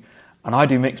mugging. And I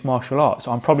do mixed martial arts,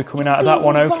 so I'm probably coming out of that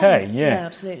one okay. Right. Yeah,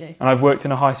 absolutely. And I've worked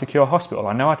in a high secure hospital.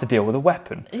 I know how to deal with a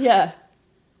weapon. Yeah.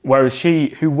 Whereas she,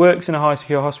 who works in a high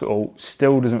secure hospital,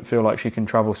 still doesn't feel like she can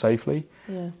travel safely.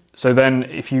 Yeah. So then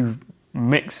if you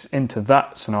mix into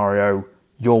that scenario,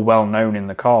 you're well known in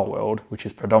the car world, which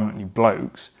is predominantly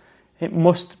blokes, it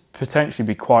must potentially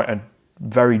be quite a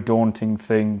very daunting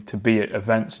thing to be at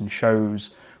events and shows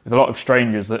with a lot of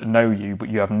strangers that know you, but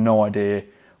you have no idea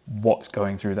what's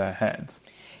going through their heads.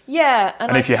 Yeah.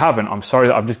 And if you haven't, I'm sorry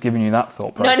that I've just given you that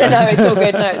thought process. No, it's all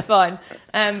good. No, it's fine.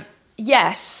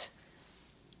 Yes.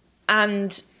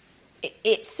 And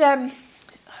it's... I'm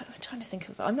trying to think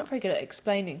of... I'm not very good at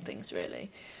explaining things,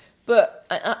 really. But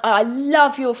I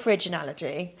love your fridge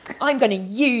analogy. I'm going to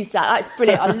use that. That's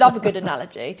brilliant. I love a good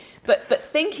analogy. But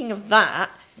thinking of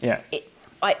that... Yeah.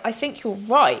 I think you're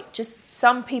right. Just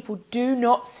some people do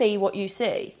not see what you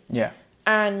see. Yeah.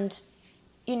 And...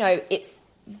 You know, it's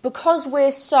because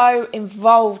we're so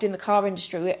involved in the car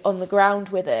industry, we're on the ground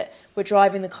with it, we're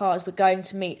driving the cars, we're going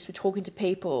to meets, we're talking to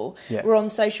people, we're on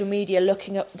social media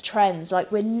looking at the trends,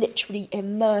 like we're literally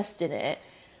immersed in it.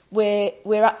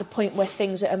 We're at the point where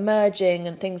things are emerging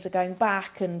and things are going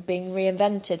back and being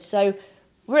reinvented. So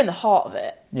we're in the heart of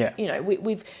it. Yeah. You know,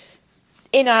 we've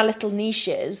in our little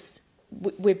niches,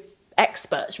 we're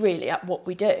experts really at what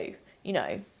we do, you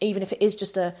know, even if it is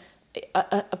just a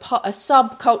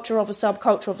subculture of a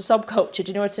subculture of a subculture. Do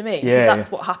you know what I mean? Because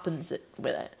that's what happens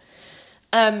with it.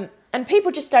 And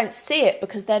people just don't see it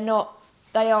because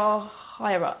they are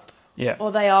higher up. Yeah.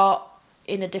 Or they are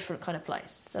in a different kind of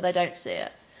place. So they don't see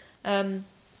it. And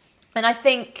I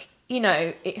think, you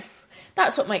know,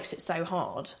 that's what makes it so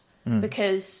hard.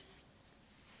 Because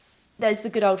there's the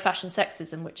good old-fashioned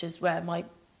sexism, which is where my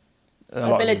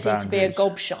ability to be a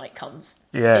gobshite comes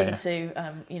into,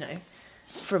 you know,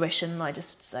 fruition. I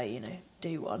just say, you know,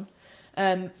 do one.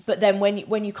 But then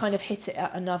when you kind of hit it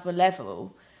at another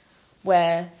level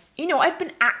where, you know, I've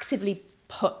been actively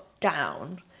put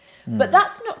down, but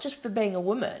that's not just for being a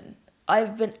woman.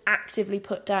 I've been actively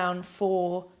put down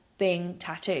for being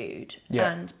tattooed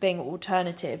and being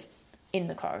alternative in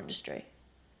the car industry.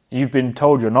 you've been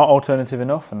told you're not alternative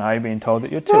enough, and now you're being told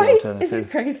that you're too alternative. Isn't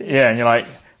it crazy? Yeah, and you're like,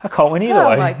 I can't win either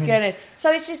way. Oh my goodness.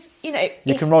 So it's just, you know...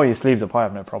 You can roll your sleeves up. I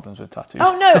have no problems with tattoos.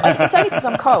 Oh no, it's only because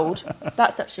I'm cold.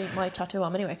 That's actually my tattoo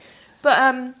arm anyway. But,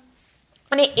 and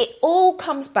it all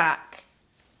comes back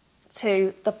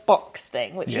to the box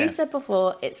thing, which you said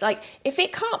before. It's like, if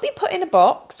it can't be put in a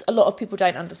box, a lot of people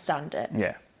don't understand it.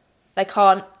 Yeah. They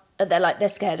can't, they're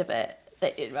scared of it.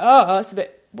 It's a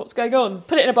bit... What's going on?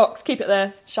 Put it in a box, keep it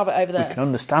there, shove it over there. We can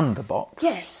understand the box.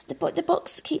 Yes, the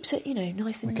box keeps it, you know,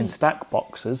 nice and neat. We can stack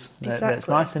boxes. Exactly. It's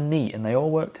nice and neat, and they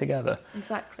all work together.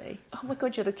 Exactly. Oh my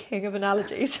God, you're the king of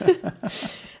analogies.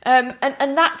 And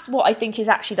that's what I think is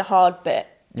actually the hard bit.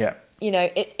 Yeah. You know,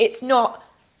 it's not...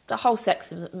 The whole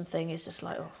sexism thing is just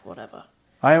like, oh, whatever.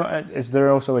 Is there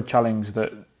also a challenge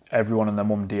that everyone and their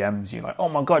mum DMs you like, oh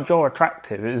my God, you're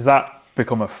attractive? Is that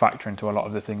become a factor into a lot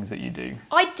of the things that you do?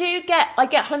 I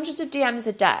get hundreds of DMs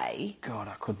a day. God,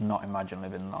 I could not imagine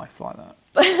living life like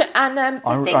that. And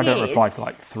I don't reply to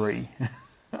like 3.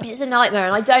 It's a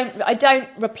nightmare, and I don't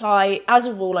reply, as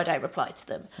a rule, I don't reply to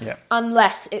them. Yeah.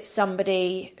 Unless it's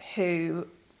somebody who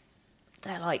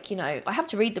they're like, you know, I have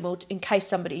to read them all in case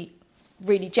somebody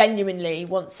really genuinely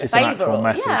wants a favour. An actual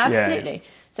message. Yeah, absolutely. Yeah.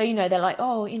 So, you know, they're like,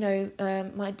 oh, you know,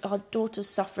 our daughter's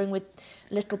suffering with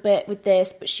a little bit with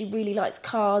this, but she really likes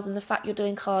cars, and the fact you're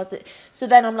doing cars. So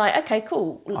then I'm like, okay,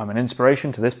 cool. I'm an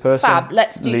inspiration to this person. Fab,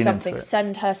 let's do something.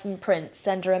 Send her some prints,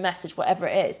 send her a message, whatever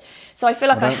it is. So I feel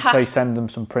like I have... Don't say send them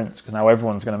some prints, because now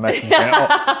everyone's going to message me saying,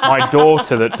 oh, my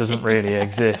daughter that doesn't really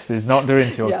exist is not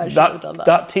doing to your...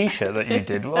 that T-shirt that you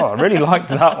did. Oh, I really liked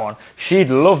that one. She'd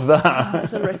love that.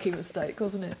 That's a rookie mistake,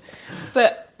 wasn't it?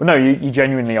 But no, you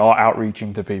genuinely are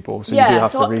outreaching to people, so you do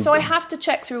have to read so them. I have to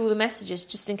check through all the messages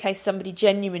just in case somebody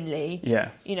genuinely,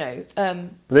 you know... But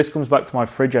this comes back to my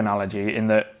fridge analogy, in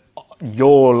that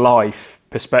your life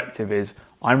perspective is,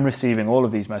 I'm receiving all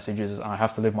of these messages and I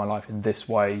have to live my life in this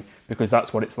way because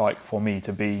that's what it's like for me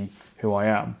to be who I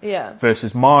am. Yeah.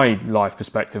 Versus my life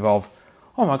perspective of,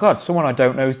 oh my God, someone I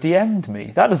don't know has DM'd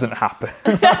me. That doesn't happen.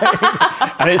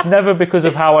 And it's never because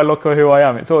of how I look or who I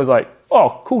am. It's always like,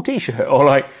 oh, cool T-shirt, or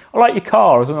like, I like your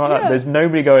car, or something like that. There's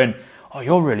nobody going, oh,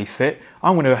 you're really fit.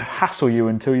 I'm going to hassle you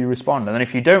until you respond. And then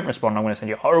if you don't respond, I'm going to send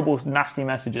you horrible, nasty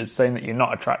messages saying that you're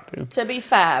not attractive. To be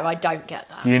fair, I don't get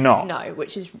that. Do you not? No,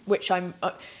 which I'm...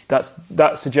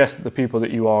 That suggests that the people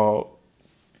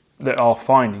that are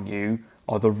finding you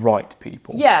are the right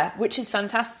people. Yeah, which is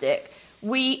fantastic.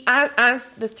 We, as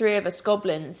the 3 of us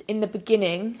goblins, in the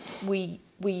beginning, we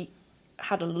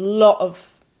had a lot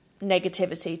of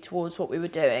negativity towards what we were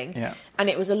doing, and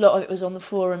it was a lot of it was on the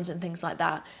forums and things like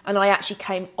that, and I actually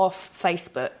came off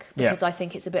Facebook because I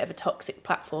think it's a bit of a toxic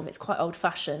platform. It's quite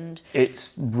old-fashioned.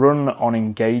 It's run on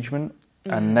engagement,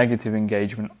 and negative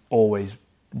engagement always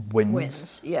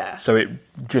wins. So it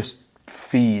just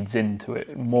feeds into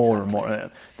it more and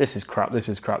more. This is crap, this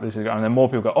is crap, this is crap. And then more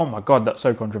people go, oh my God, that's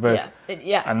so controversial.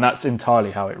 And that's entirely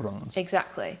how it runs.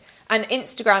 Exactly. And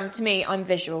Instagram, to me, I'm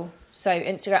visual. So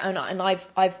Instagram, and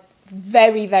I've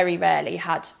very, very rarely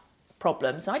had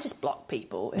problems. And I just block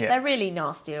people. If they're really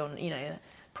nasty or, you know,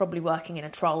 probably working in a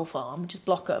troll farm, just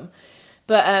block them.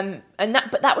 But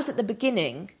that was at the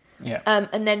beginning.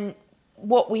 And then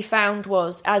what we found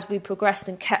was, as we progressed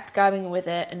and kept going with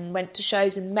it and went to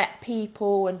shows and met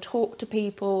people and talked to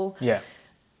people,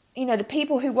 you know, the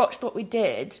people who watched what we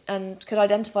did and could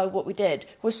identify what we did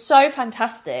was so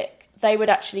fantastic. They would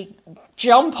actually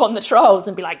jump on the trolls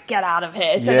and be like, get out of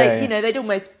here. So you know, they'd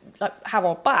almost like have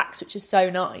our backs, which is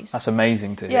so nice. That's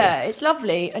amazing to hear. Yeah, it's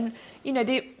lovely. And, you know,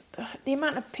 the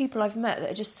amount of people I've met that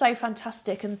are just so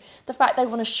fantastic, and the fact they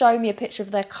want to show me a picture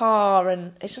of their car,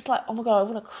 and it's just like, oh my God, I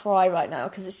want to cry right now,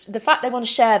 because it's the fact they want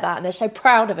to share that and they're so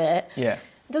proud of it. It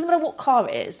doesn't matter what car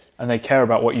it is. And they care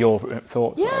about what your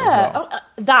thoughts are as well.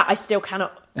 That I still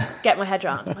cannot get my head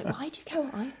around. I'm like, why do you care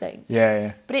what I think?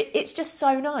 But it's just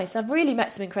so nice. I've really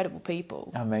met some incredible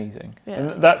people. Amazing.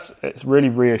 And it's really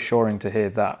reassuring to hear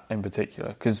that in particular,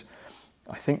 because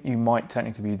I think you might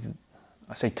technically be...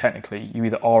 I say technically, you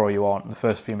either are or you aren't the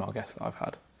first female guest that I've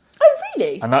had. Oh,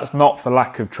 really? And that's not for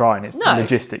lack of trying. It's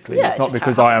logistically. It's not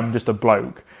because I am just a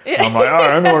bloke. I'm like,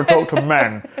 I only want to talk to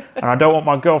men. And I don't want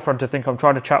my girlfriend to think I'm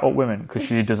trying to chat up women, because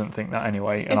she doesn't think that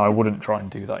anyway. And I wouldn't try and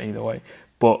do that either way.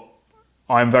 But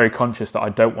I'm very conscious that I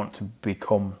don't want to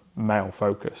become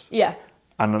male-focused.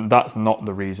 And that's not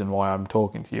the reason why I'm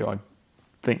talking to you. I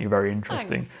think you're very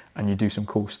interesting. And you do some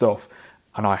cool stuff.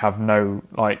 And I have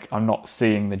I'm not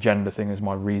seeing the gender thing as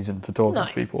my reason for talking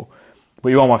to people. But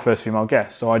you are my first female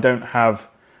guest, so I don't have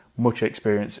much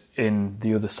experience in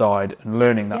the other side and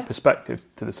learning that perspective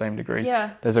to the same degree.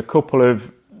 There's a couple of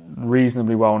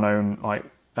reasonably well-known,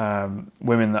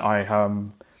 women that I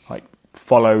like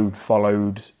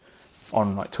followed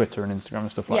on like Twitter and Instagram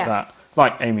and stuff like that,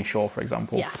 like Amy Shaw, for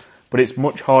example. Yeah. But it's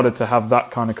much harder to have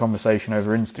that kind of conversation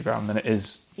over Instagram than it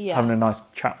is having a nice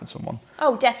chat with someone.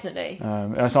 Oh, definitely.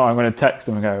 It's not I'm going to text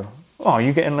them and go, "Oh,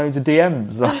 you're getting loads of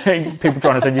DMs." Like people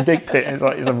trying to send you dick pics.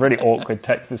 It's a really awkward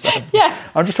text to send. Yeah.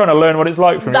 I'm just trying to learn what it's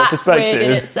like from your perspective. That's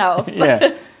weird in itself.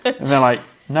 Yeah. And they're like,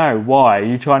 "No, why? Are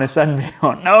you trying to send me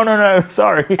on?" No,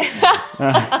 sorry.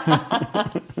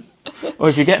 Or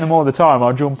if you're getting them all the time,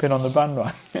 I'll jump in on the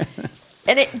bandwagon.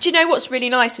 And do you know what's really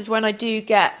nice is when I do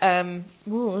get... I don't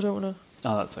want to...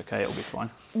 Oh, that's okay. It'll be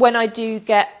fine. When I do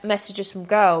get messages from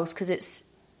girls, because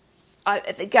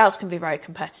the girls can be very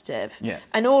competitive. Yeah.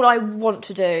 And all I want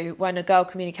to do when a girl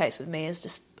communicates with me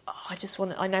is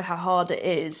I know how hard it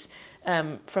is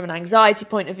from an anxiety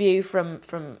point of view, from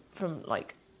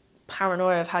like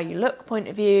paranoia of how you look point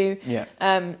of view. Yeah.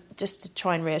 Just to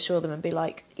try and reassure them and be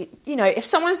like, if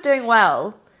someone's doing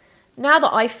well, now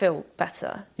that I feel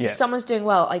better, if someone's doing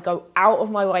well, I go out of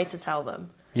my way to tell them.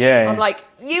 Yeah. I'm like,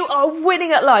 you are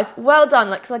winning at life. Well done.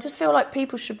 Like, because I just feel like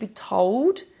people should be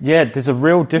told. Yeah, there's a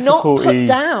real difficulty. Not put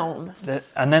down.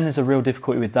 And then there's a real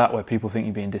difficulty with that where people think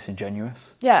you're being disingenuous.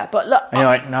 Yeah, but look. And you're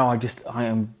like, no, I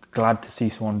am glad to see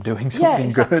someone doing something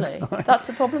exactly. good. That's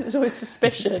the problem. It's always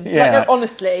suspicion. Yeah. Like, no,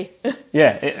 honestly.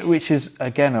 Yeah, which is,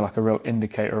 again, like a real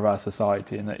indicator of our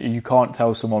society, in that you can't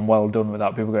tell someone well done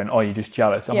without people going, oh, you're just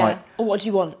jealous. I'm like, or what do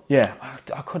you want? Yeah,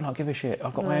 I could not give a shit.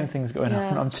 I've got my own things going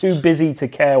on. I'm too busy to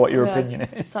care what your opinion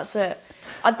is. That's it.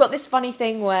 I've got this funny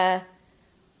thing where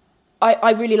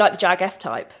I really like the Jag F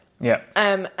type. Yeah.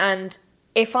 And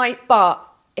if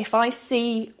I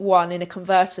see one in a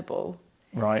convertible,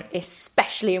 right,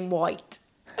 especially in white,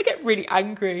 I get really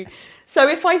angry. So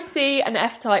if I see an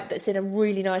F type that's in a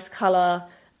really nice colour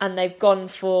and they've gone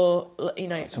for,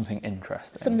 something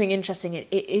interesting,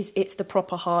 it's the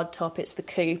proper hard top, it's the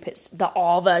coupe, it's the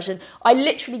R version, I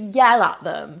literally yell at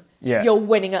them, you're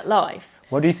winning at life.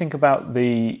 What do you think about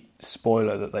the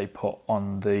spoiler that they put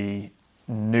on the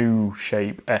new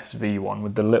shape SV one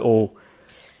with the little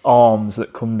arms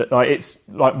that come, like it's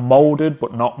like moulded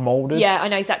but not moulded? Yeah, I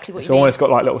know exactly what you mean. It's almost got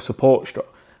like little support strap.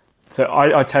 So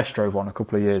I test drove one a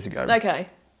couple of years ago. Okay.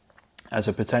 As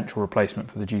a potential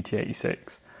replacement for the GT86.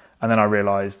 And then I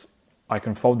realised I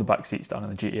can fold the back seats down in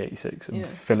the GT86 and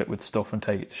fill it with stuff and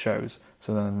take it to shows.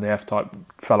 So then the F-Type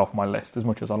fell off my list as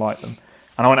much as I like them.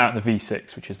 And I went out in the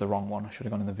V6, which is the wrong one. I should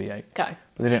have gone in the V8. Okay.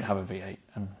 But they didn't have a V8.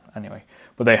 And anyway.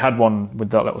 But they had one with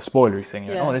that little spoilery thing.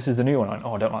 You're like, oh, this is the new one.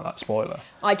 I don't like that spoiler.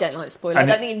 I don't like the spoiler.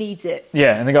 And I don't think it needs it.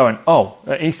 Yeah, and they're going,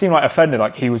 he seemed like offended,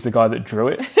 like he was the guy that drew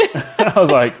it. And I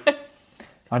was like,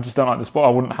 I just don't like the spoiler. I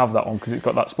wouldn't have that one because it's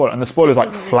got that spoiler. And the spoiler's like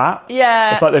flat.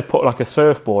 Yeah. It's like they've put like a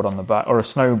surfboard on the back or a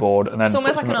snowboard. And then it's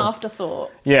almost like an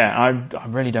afterthought. Yeah, I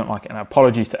really don't like it. And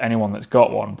apologies to anyone that's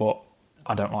got one, but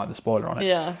I don't like the spoiler on it.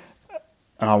 Yeah.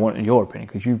 And I want your opinion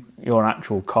because you're an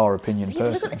actual car opinion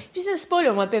person. Have you seen the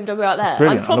spoiler on my BMW out there?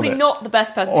 Brilliant, I'm probably not the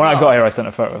best person to When ask. I got here, I sent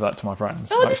a photo of that to my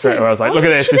friends. Oh, did straight you? away, I was like, look at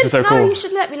this is so cool. No, you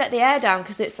should let me let the air down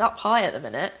because it's up high at the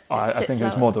minute. I think it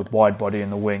was more the wide body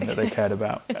and the wing that they cared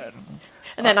about.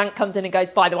 And then Ant comes in and goes,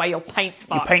 by the way, your paint's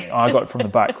fucked. I got it from the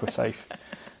back, we're safe.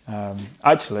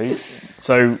 Actually,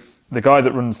 so the guy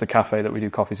that runs the cafe that we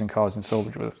do coffees and cars in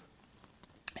Silverbridge with,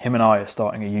 him and I are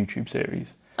starting a YouTube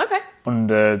series. Okay.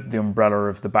 Under the umbrella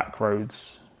of the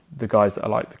Backroads, the guys that are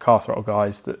like the Car Throttle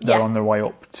guys, that they're on their way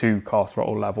up to Car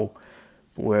Throttle level,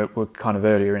 but we're kind of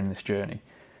earlier in this journey.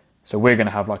 So we're going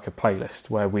to have like a playlist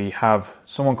where we have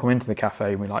someone come into the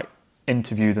cafe and we like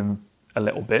interview them a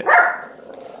little bit.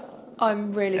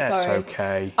 I'm really sorry. It's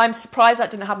okay. I'm surprised that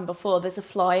didn't happen before. There's a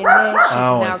fly in here. She's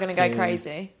now going to go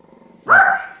crazy.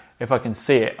 If I can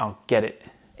see it, I'll get it.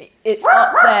 It's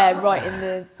up there, right in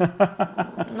the...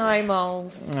 No,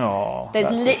 moles. Oh,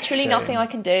 there's literally nothing I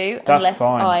can do unless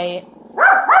I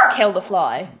kill the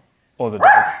fly. Or the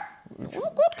dog.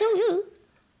 Kill you.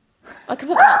 I can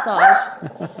put them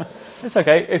outside. It's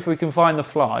okay. If we can find the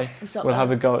fly, we'll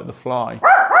have a go at the fly.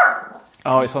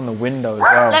 Oh, it's on the window as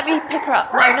well. Let me pick her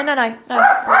up.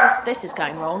 No. This is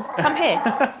going wrong. Come here.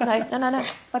 No.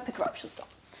 If I pick her up, she'll stop.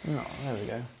 No, there we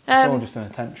go. It's all just an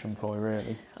attention ploy,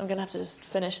 really. I'm going to have to just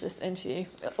finish this interview.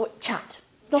 Chat.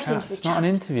 Not an interview, it's not an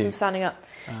interview. I'm standing up.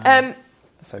 That's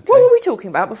okay. What were we talking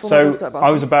about before we talked about?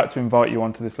 I was about to invite you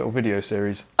onto this little video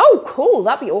series. Oh, cool.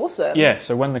 That'd be awesome. Yeah,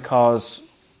 so when the car's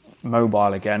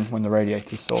mobile again, when the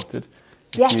radiator's sorted,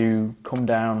 if you come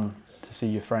down to see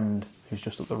your friend who's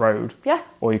just up the road,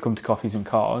 or you come to Coffees and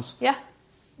Cars,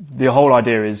 the whole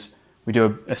idea is we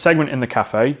do a segment in the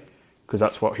cafe, because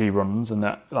that's what he runs, and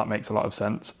that makes a lot of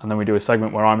sense. And then we do a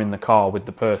segment where I'm in the car with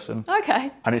the person.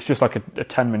 Okay. And it's just like a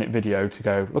 10-minute video to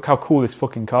go, look how cool this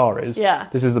fucking car is. Yeah.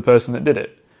 This is the person that did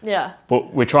it. Yeah.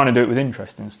 But we're trying to do it with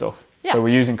interesting stuff. Yeah. So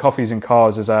we're using coffees and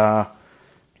cars as our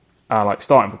like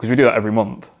starting, because we do that every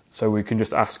month. So we can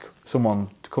just ask someone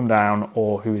to come down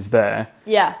or who is there.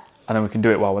 Yeah. And then we can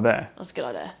do it while we're there. That's a good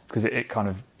idea. Because it kind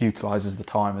of utilises the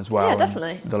time as well. Yeah,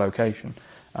 definitely. And the location.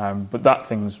 But that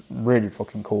thing's really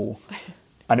fucking cool.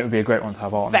 And it would be a great one to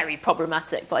have on. Very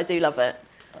problematic, but I do love it.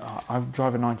 I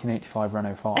drive a 1985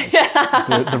 Renault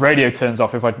 5. The radio turns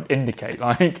off if I indicate.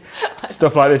 Like,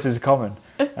 stuff like this is common.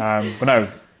 But no,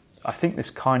 I think this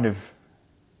kind of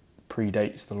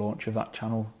predates the launch of that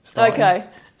channel starting. Okay.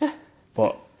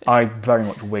 But I very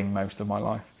much wing most of my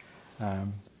life.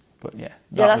 But yeah.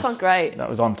 That sounds great. That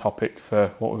was on topic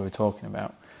for what we were talking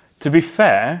about. To be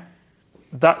fair,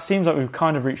 that seems like we've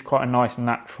kind of reached quite a nice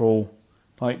natural,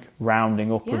 like,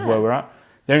 rounding up of where we're at.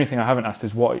 The only thing I haven't asked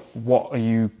is what are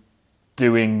you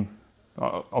doing?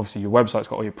 Obviously, your website's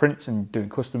got all your prints and doing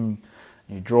custom,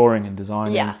 and you're drawing and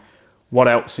designing. Yeah. What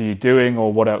else are you doing,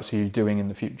 or what else are you doing in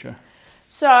the future?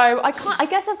 So I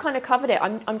guess I've kind of covered it.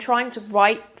 I'm trying to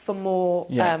write for more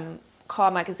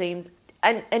car magazines,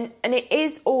 and it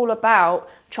is all about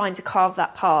trying to carve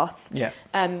that path. Yeah.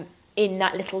 In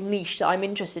that little niche that I'm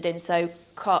interested in. So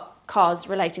cars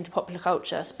relating to popular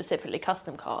culture, specifically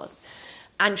custom cars,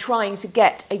 and trying to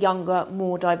get a younger,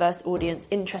 more diverse audience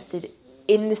interested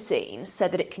in the scene so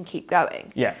that it can keep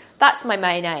going. Yeah. That's my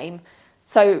main aim.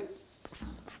 So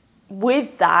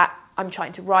with that, I'm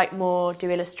trying to write more,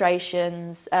 do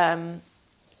illustrations,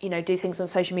 do things on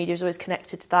social media is always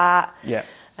connected to that. Yeah.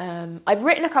 I've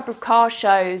written a couple of car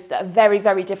shows that are very,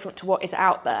 very different to what is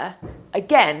out there.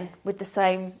 Again, with the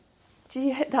same... Do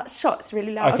you hit that shot? It's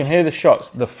really loud. I can hear the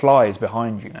shots. The fly is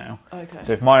behind you now. Okay.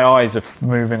 So if my eyes are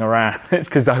moving around, it's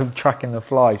because I'm tracking the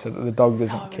fly so that the dog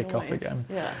doesn't kick off again.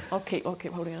 Yeah, I'll keep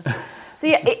holding on. So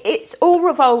yeah, it's all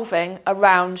revolving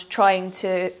around trying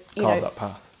to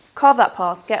carve that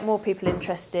path, get more people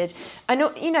interested, and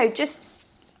just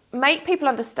make people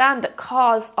understand that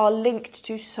cars are linked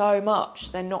to so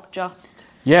much. They're not just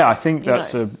I think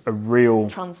that's a real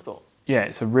transport. Yeah,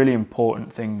 it's a really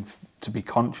important thing to be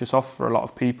conscious of for a lot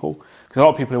of people, because a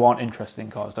lot of people who aren't interested in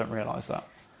cars don't realise that.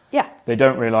 Yeah. They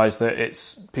don't realise that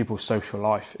it's people's social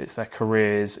life, it's their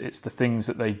careers, it's the things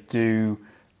that they do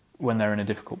when they're in a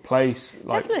difficult place.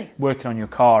 Like, definitely. Working on your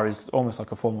car is almost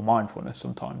like a form of mindfulness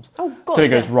sometimes. Oh, God, until it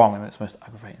goes wrong, and it's the most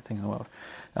aggravating thing in the world.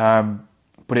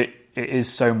 But it is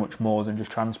so much more than just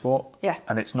transport. Yeah.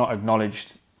 And it's not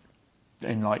acknowledged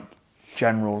in, like,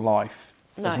 general life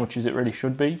as much as it really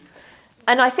should be.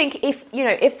 And I think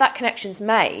if that connection's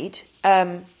made,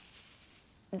 then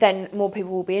more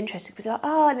people will be interested, because they're like,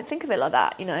 I didn't think of it like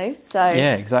that, So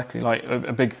yeah, exactly. Like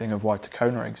a big thing of why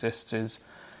Tacona exists is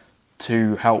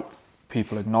to help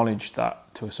people acknowledge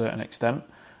that to a certain extent,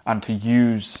 and to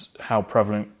use how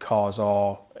prevalent cars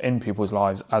are in people's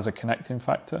lives as a connecting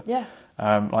factor. Yeah.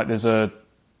 Like there's a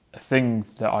thing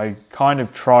that I kind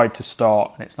of tried to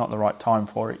start, and it's not the right time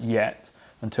for it yet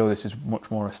until this is much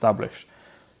more established,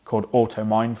 called Auto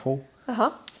Mindful.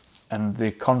 Uh-huh. And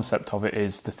the concept of it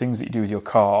is the things that you do with your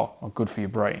car are good for your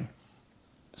brain.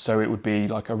 So it would be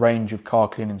like a range of car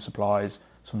cleaning supplies,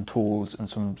 some tools, and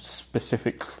some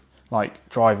specific like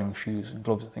driving shoes and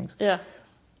gloves and things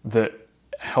that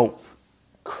help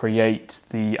create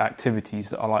the activities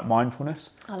that are like mindfulness.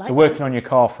 So working on your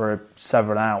car for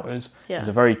several hours is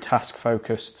a very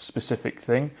task-focused, specific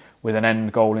thing with an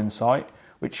end goal in sight,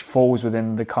 which falls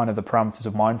within the kind of the parameters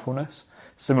of mindfulness.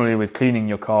 Similarly with cleaning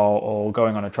your car or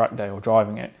going on a track day or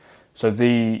driving it. So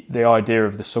the idea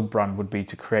of the sub-brand would be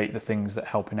to create the things that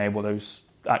help enable those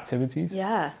activities.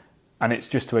 Yeah. And it's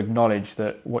just to acknowledge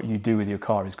that what you do with your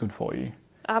car is good for you.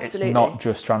 Absolutely. It's not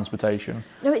just transportation.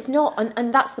 No, it's not.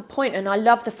 And that's the point. And I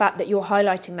love the fact that you're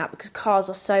highlighting that, because cars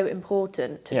are so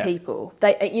important to people.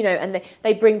 They, and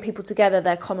they bring people together.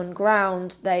 They're common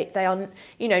ground. They are,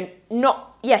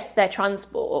 not, yes, they're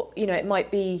transport. It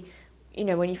might be,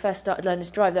 when you first started learning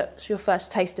to drive, that's your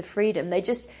first taste of freedom. They're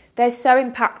so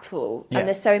impactful and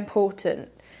they're so important.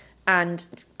 And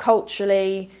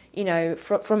culturally,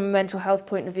 from a mental health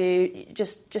point of view,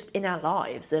 just in our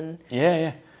lives. And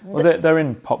well, they're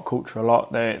in pop culture a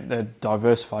lot. They're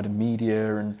diversified in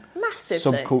media and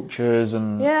massively. Subcultures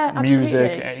and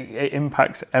music. It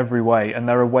impacts every way, and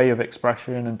they're a way of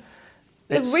expression. And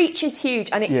the reach is huge,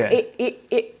 and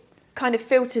it kind of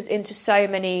filters into so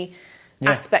many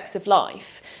aspects of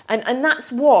life. And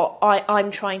that's what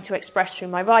I'm trying to express through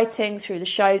my writing, through the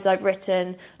shows I've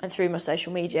written, and through my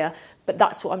social media. But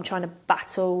that's what I'm trying to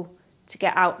battle to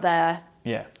get out there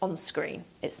on screen.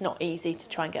 It's not easy to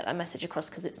try and get that message across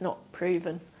because it's not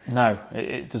proven. No,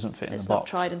 it doesn't fit in the box. It's not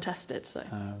tried and tested. So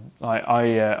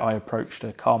I approached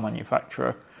a car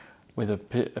manufacturer with a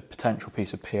potential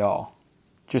piece of PR,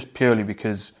 just purely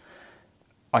because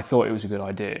I thought it was a good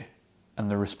idea. And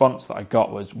the response that I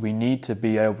got was, we need to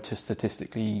be able to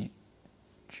statistically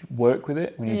work with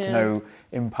it. We need to know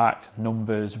impact,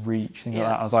 numbers, reach, things like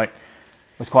that. I was like,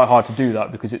 it's quite hard to do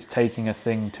that because it's taking a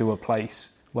thing to a place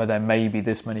where there may be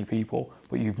this many people,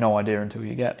 but you've no idea until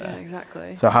you get there. Yeah,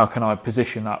 exactly. So how can I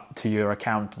position that to your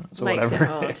accountants or whatever it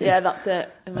hard. Yeah, that's it.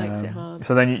 It makes it hard.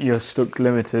 So then you're stuck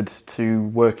limited to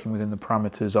working within the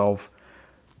parameters of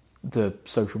the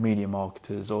social media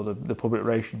marketers or the public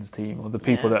relations team or the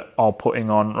people that are putting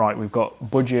on, right, we've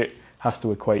got budget has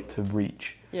to equate to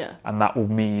reach. Yeah. And that will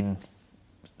mean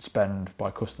spend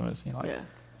by customers. You know,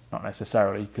 not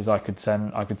necessarily, because I could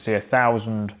see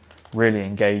 1,000 really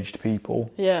engaged people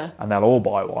and they'll all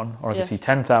buy one, or I could see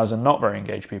 10,000 not very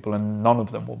engaged people and none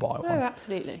of them will buy one. Oh,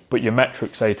 absolutely. But your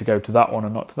metrics say to go to that one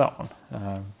and not to that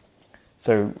one.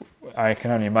 So I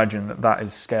can only imagine that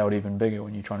is scaled even bigger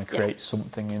when you're trying to create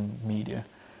something in media.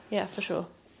 Yeah, for sure.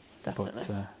 Definitely.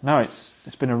 But no, it's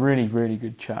been a really, really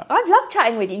good chat. I've loved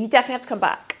chatting with you. You definitely have to come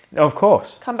back. Of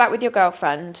course. Come back with your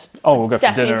girlfriend. Oh, we'll go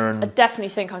for dinner. I definitely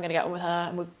think I'm going to get on with her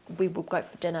and we will go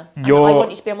for dinner. And I want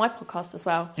you to be on my podcast as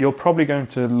well. You're probably going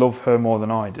to love her more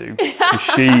than I do.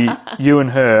 You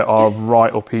and her are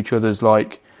right up each other's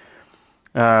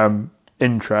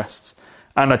interests.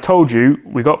 And I told you,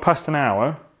 we got past an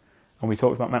hour and we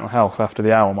talked about mental health after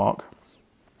the hour mark.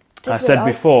 I said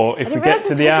before, if we get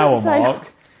to the hour mark,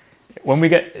 when we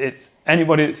get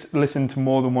anybody that's listened to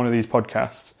more than one of these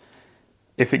podcasts,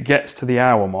 if it gets to the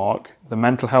hour mark, the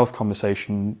mental health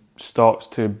conversation starts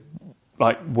to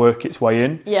work its way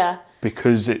in. Yeah.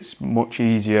 Because it's much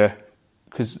easier,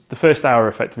 because the first hour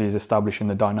effectively is establishing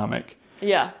the dynamic.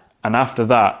 Yeah. And after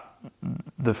that,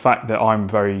 the fact that I'm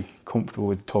very comfortable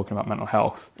with talking about mental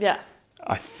health,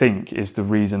 I think is the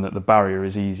reason that the barrier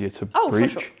is easier to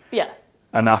breach. For sure. Yeah.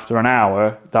 And after an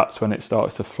hour, that's when it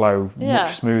starts to flow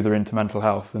much smoother into mental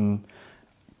health. And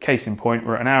case in point,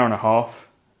 we're at an hour and a half,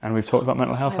 and we've talked about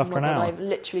mental health after an hour. I've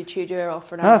literally chewed your ear off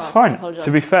for an hour. That's fine.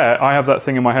 To be fair, I have that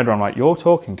thing in my head where I'm like, you're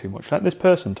talking too much. Let this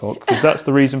person talk, because that's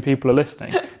the reason people are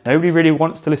listening. Nobody really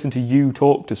wants to listen to you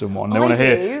talk to someone. They want to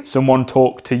hear someone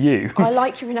talk to you. I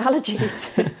like your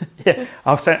analogies.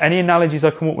 I'll send any analogies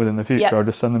I come up with in the future. I'll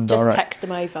just send them direct. Just text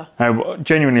them over. No,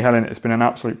 genuinely, Helen, it's been an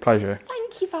absolute pleasure.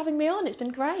 Thank you for having me on. It's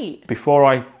been great. Before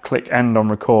I click end on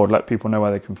record, let people know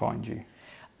where they can find you.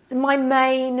 My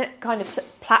main kind of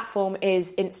platform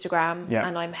is Instagram,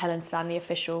 and I'm Helen Stanley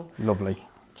Official. Lovely.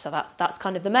 So that's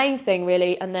kind of the main thing,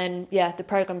 really. And then, the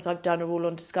programmes I've done are all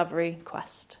on Discovery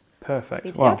Quest.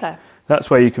 Perfect. Well, that's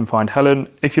where you can find Helen.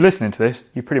 If you're listening to this,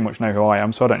 you pretty much know who I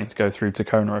am, so I don't need to go through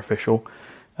Tacona Official.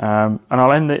 And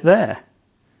I'll end it there,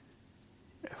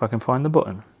 if I can find the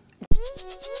button.